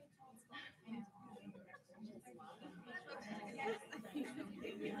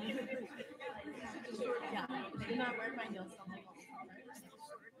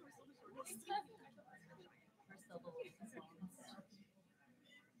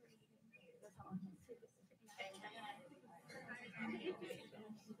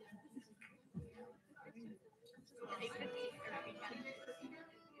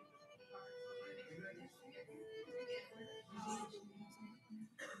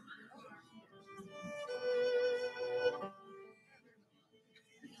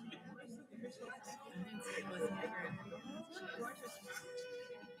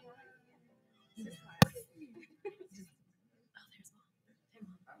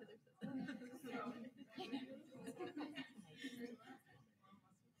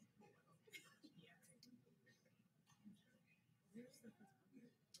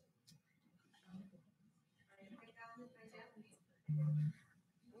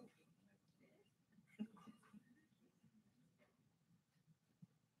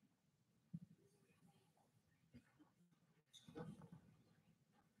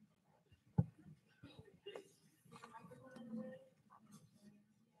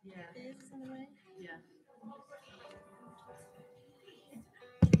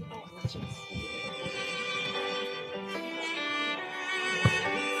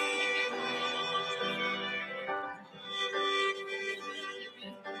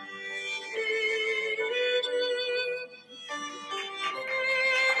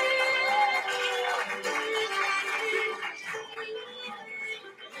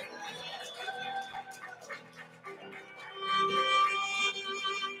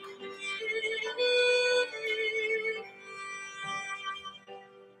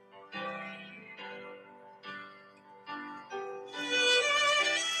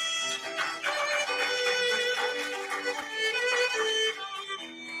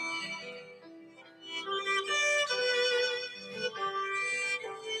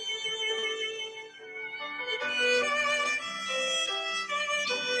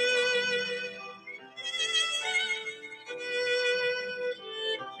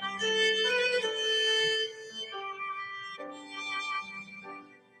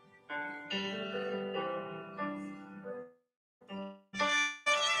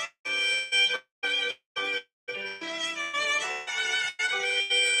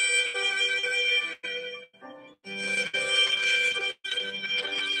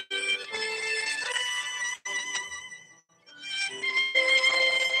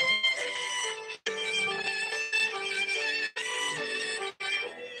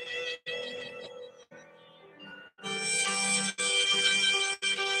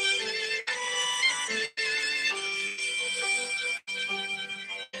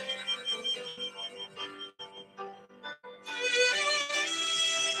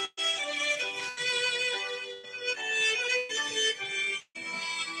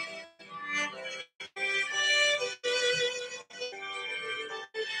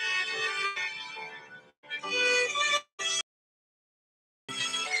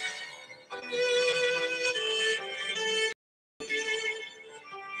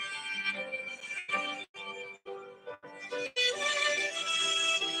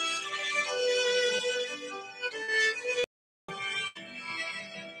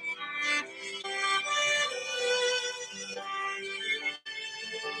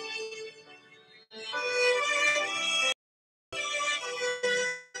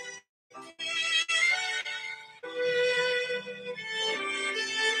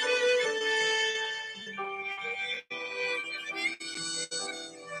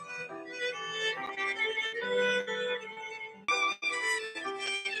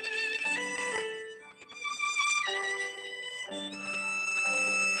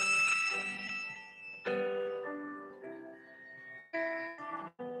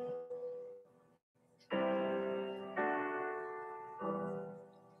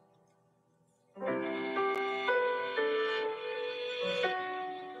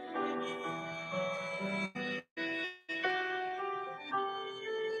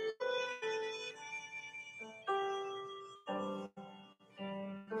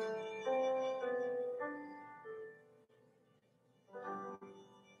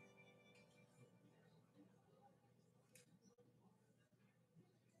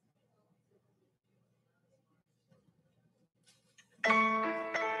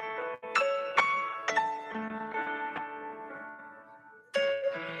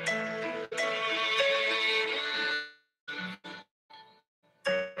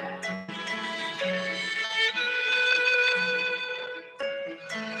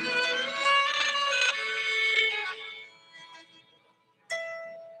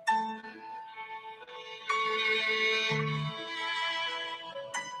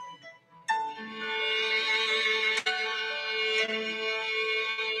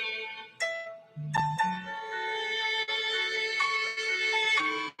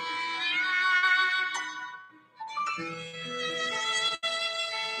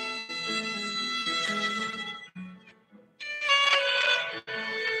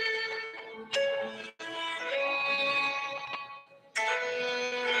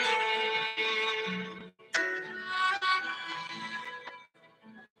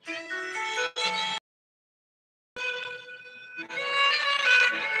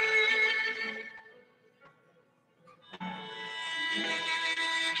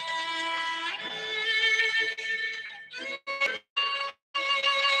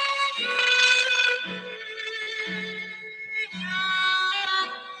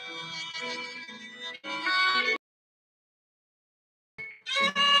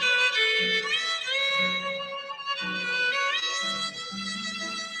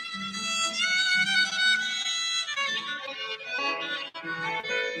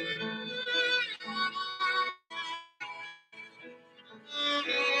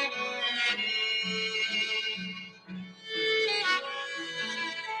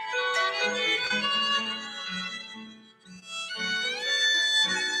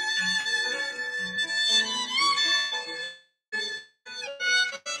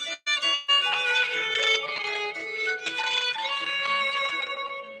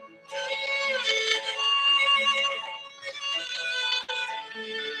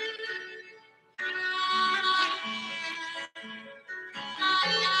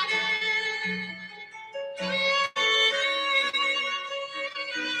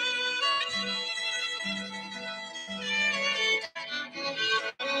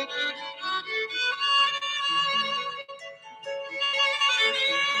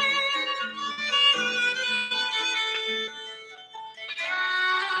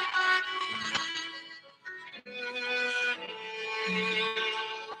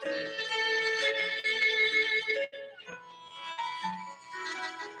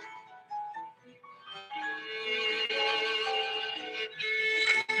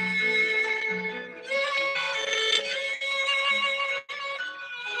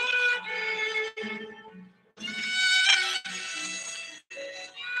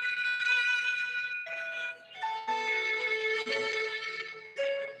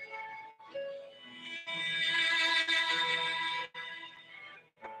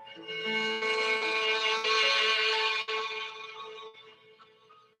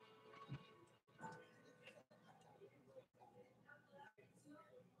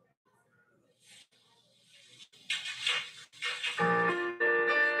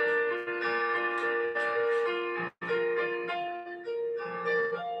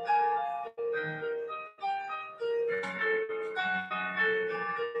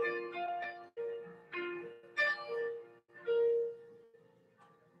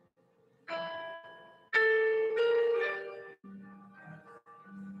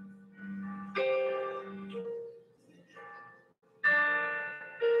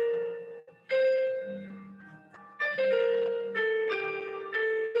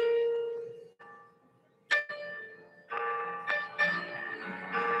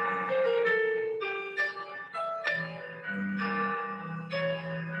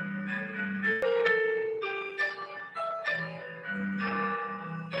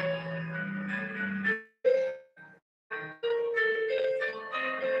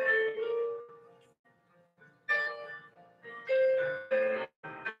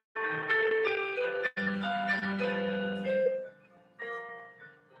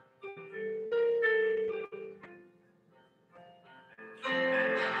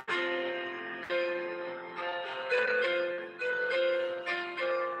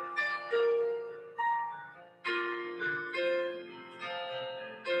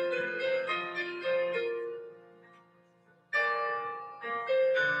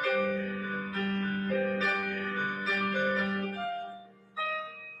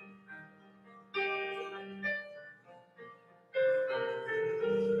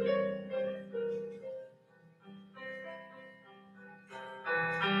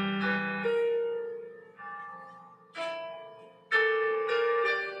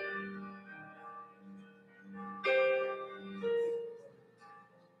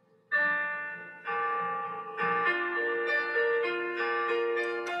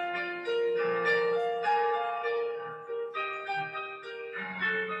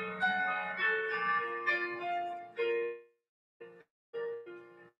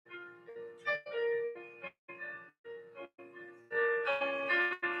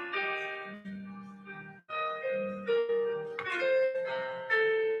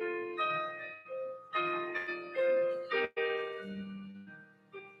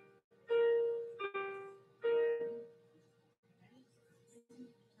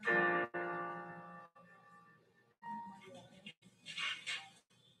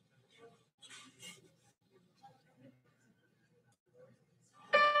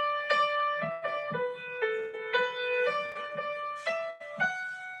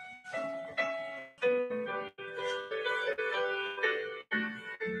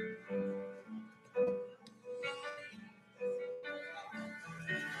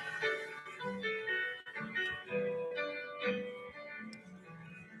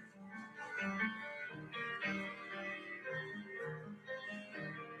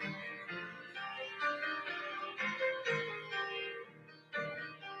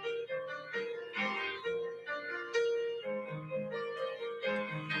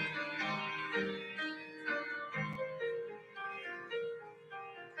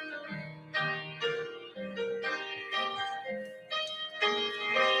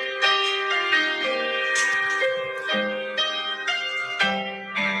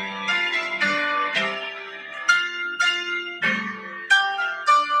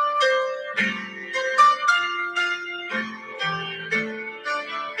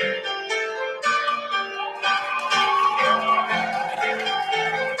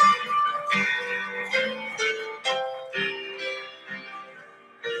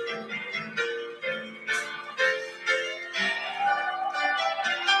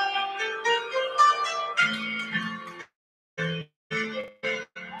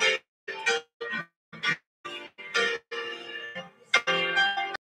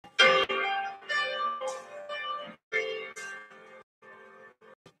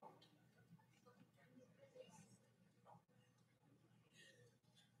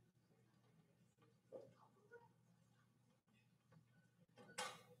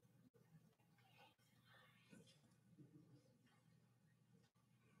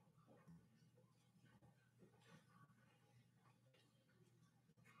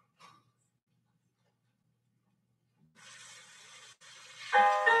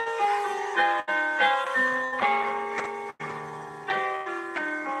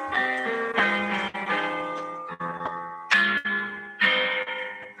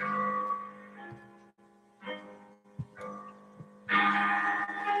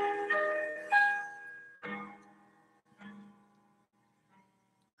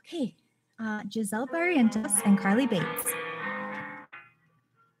 Okay, Giselle Barrientos and Carly Bates.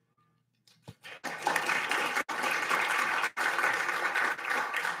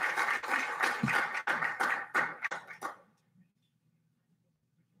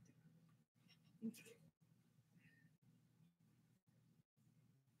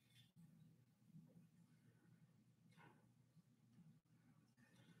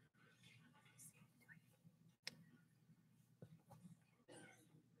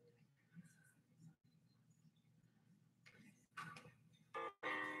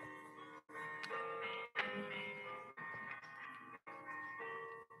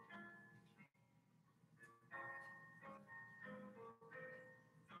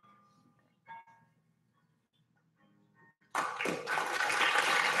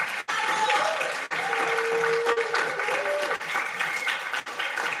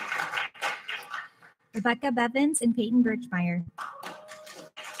 Rebecca Bevins and Peyton Birchmeyer.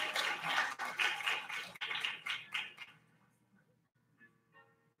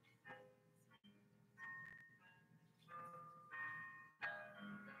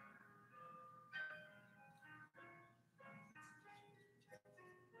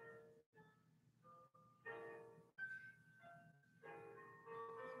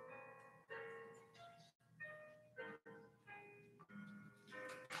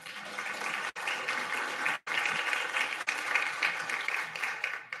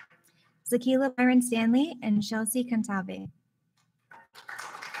 Zakila Byron Stanley and Chelsea Cantave.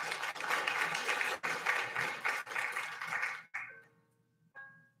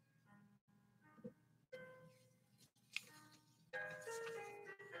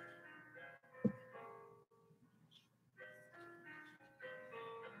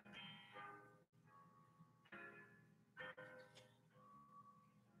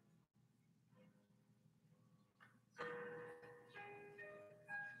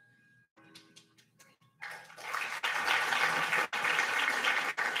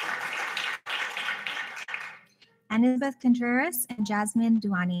 Elizabeth Contreras and Jasmine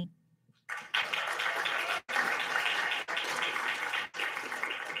Duani.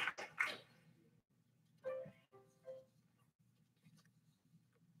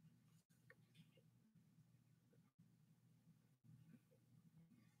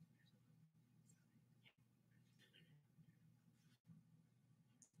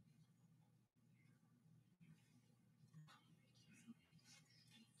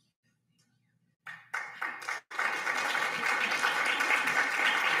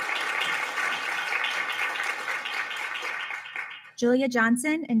 Julia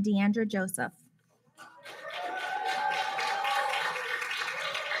Johnson and Deandra Joseph.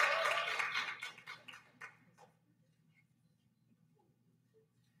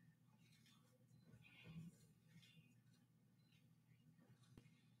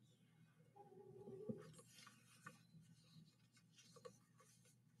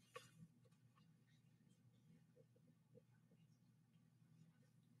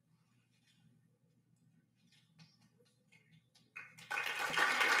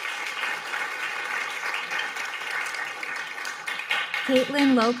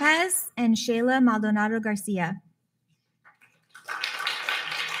 Caitlin Lopez and Shayla Maldonado Garcia.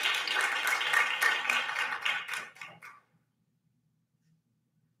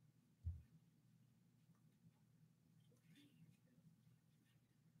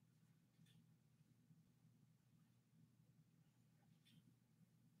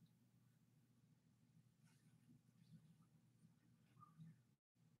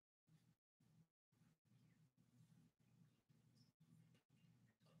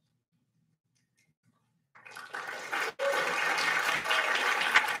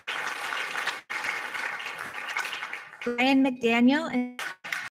 Brian McDaniel and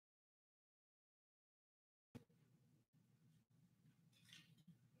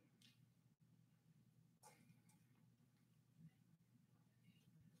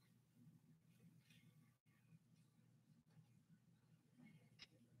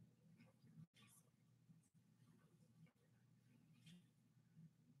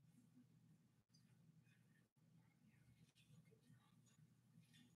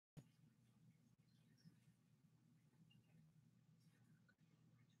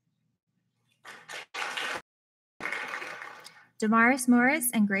Damaris Morris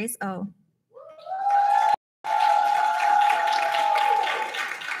and Grace O.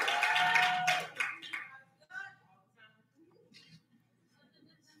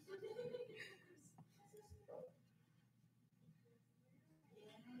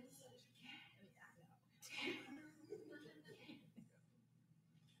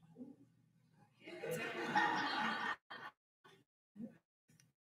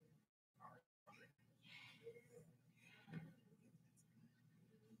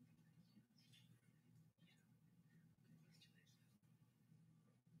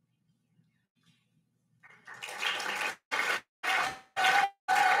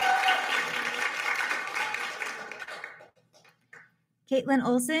 Caitlin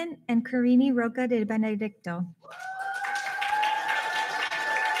Olson, and Carini Roca de Benedicto.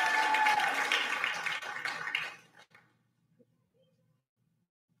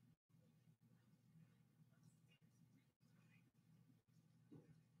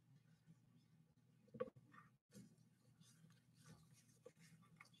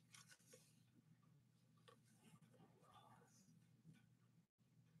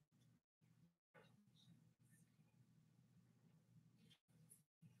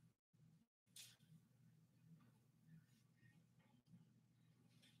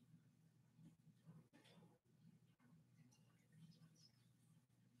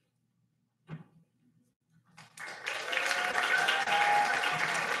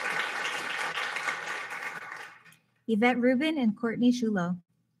 Yvette Rubin and Courtney Shulo.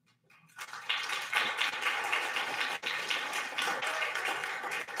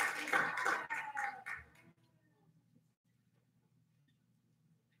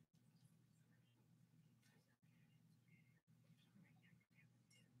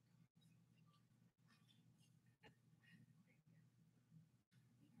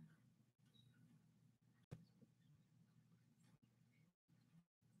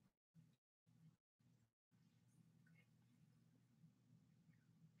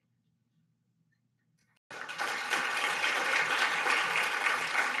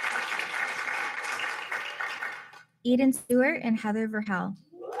 Eden Stewart and Heather Verhel.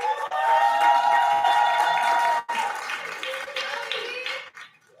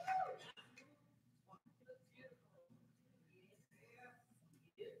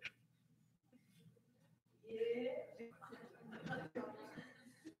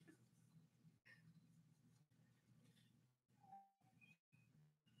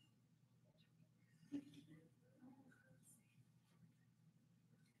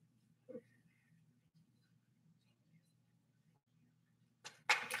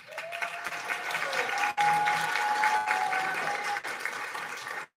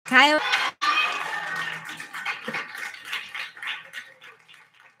 Kyle.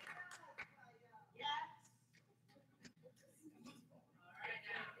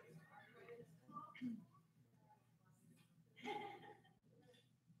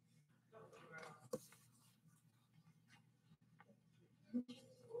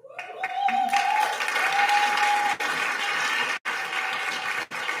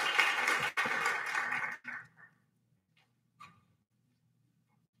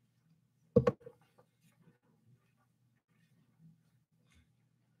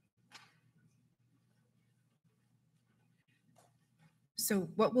 So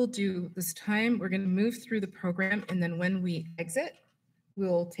what we'll do this time, we're going to move through the program, and then when we exit,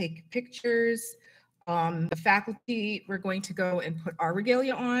 we'll take pictures. The faculty, we're going to go and put our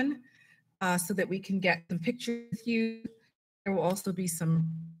regalia on so that we can get some pictures with you. There will also be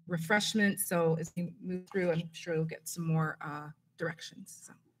some refreshments. So as we move through, I'm sure you'll get some more directions.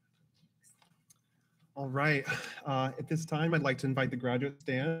 So. All right. At this time, I'd like to invite the graduates to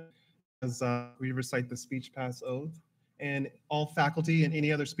stand as we recite the speech pass oath, and all faculty and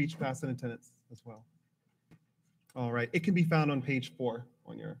any other speech pass in attendance as well. All right. It can be found on page 4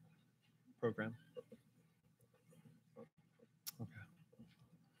 on your program. Okay.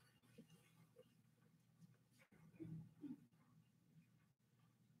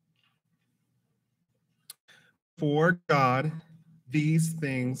 For God, these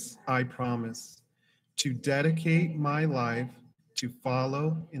things I promise, to dedicate my life to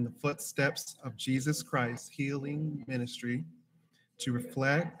follow in the footsteps of Jesus Christ's healing ministry, to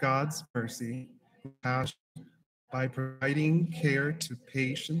reflect God's mercy and passion by providing care to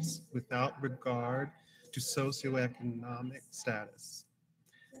patients without regard to socioeconomic status,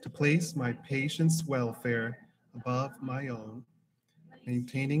 to place my patients' welfare above my own,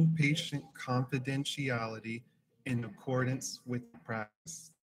 maintaining patient confidentiality in accordance with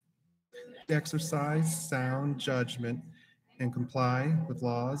practice, to exercise sound judgment and comply with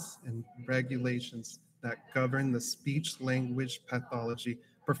laws and regulations that govern the speech-language pathology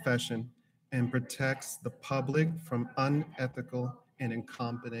profession and protects the public from unethical and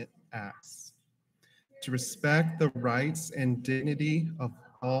incompetent acts, to respect the rights and dignity of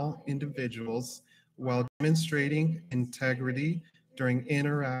all individuals while demonstrating integrity during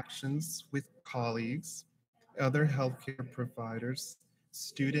interactions with colleagues, other healthcare providers,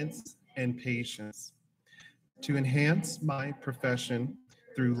 students, and patients, to enhance my profession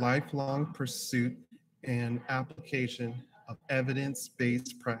through lifelong pursuit and application of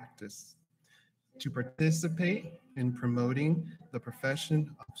evidence-based practice, to participate in promoting the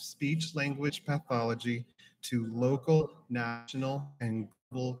profession of speech-language pathology to local, national, and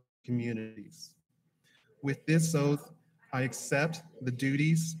global communities. With this oath, I accept the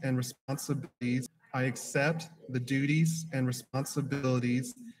duties and responsibilities. I accept the duties and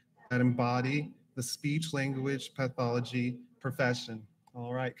responsibilities that embody the speech language pathology profession.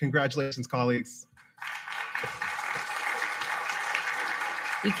 All right, congratulations, colleagues.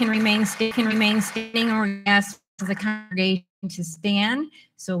 You can remain standing, or we ask the congregation to stand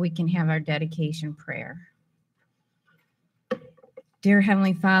so we can have our dedication prayer. Dear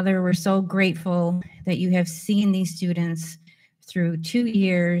Heavenly Father, we're so grateful that you have seen these students through 2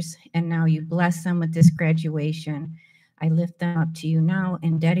 years, and now you bless them with this graduation. I lift them up to you now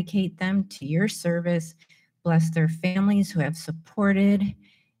and dedicate them to your service. Bless their families who have supported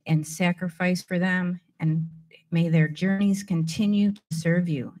and sacrificed for them, and may their journeys continue to serve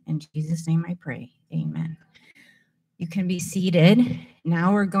you. In Jesus' name I pray, amen. You can be seated.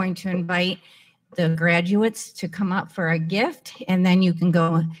 Now we're going to invite the graduates to come up for a gift, and then you can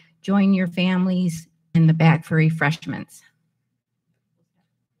go join your families in the back for refreshments.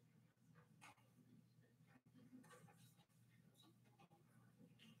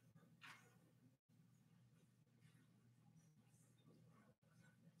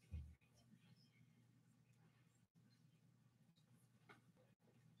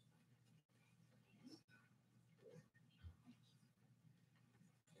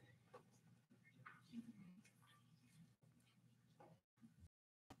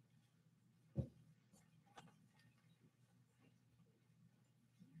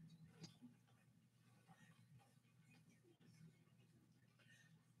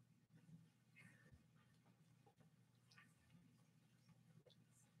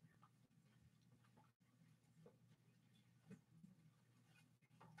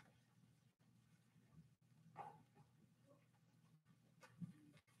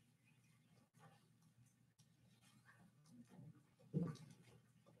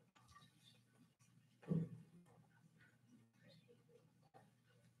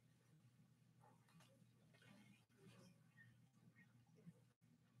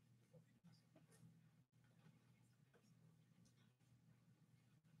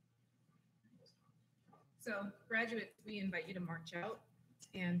 So graduates, we invite you to march out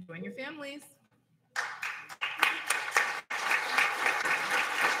and join your families.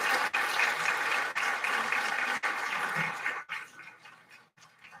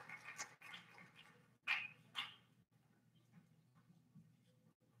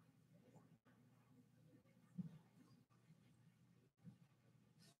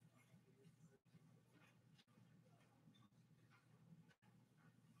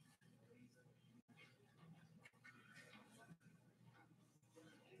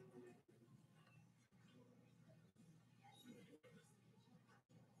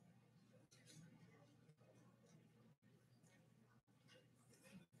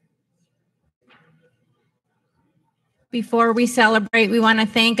 Before we celebrate, we want to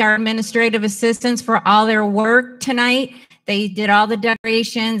thank our administrative assistants for all their work tonight. They did all the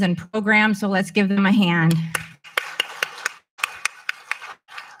decorations and programs, so let's give them a hand.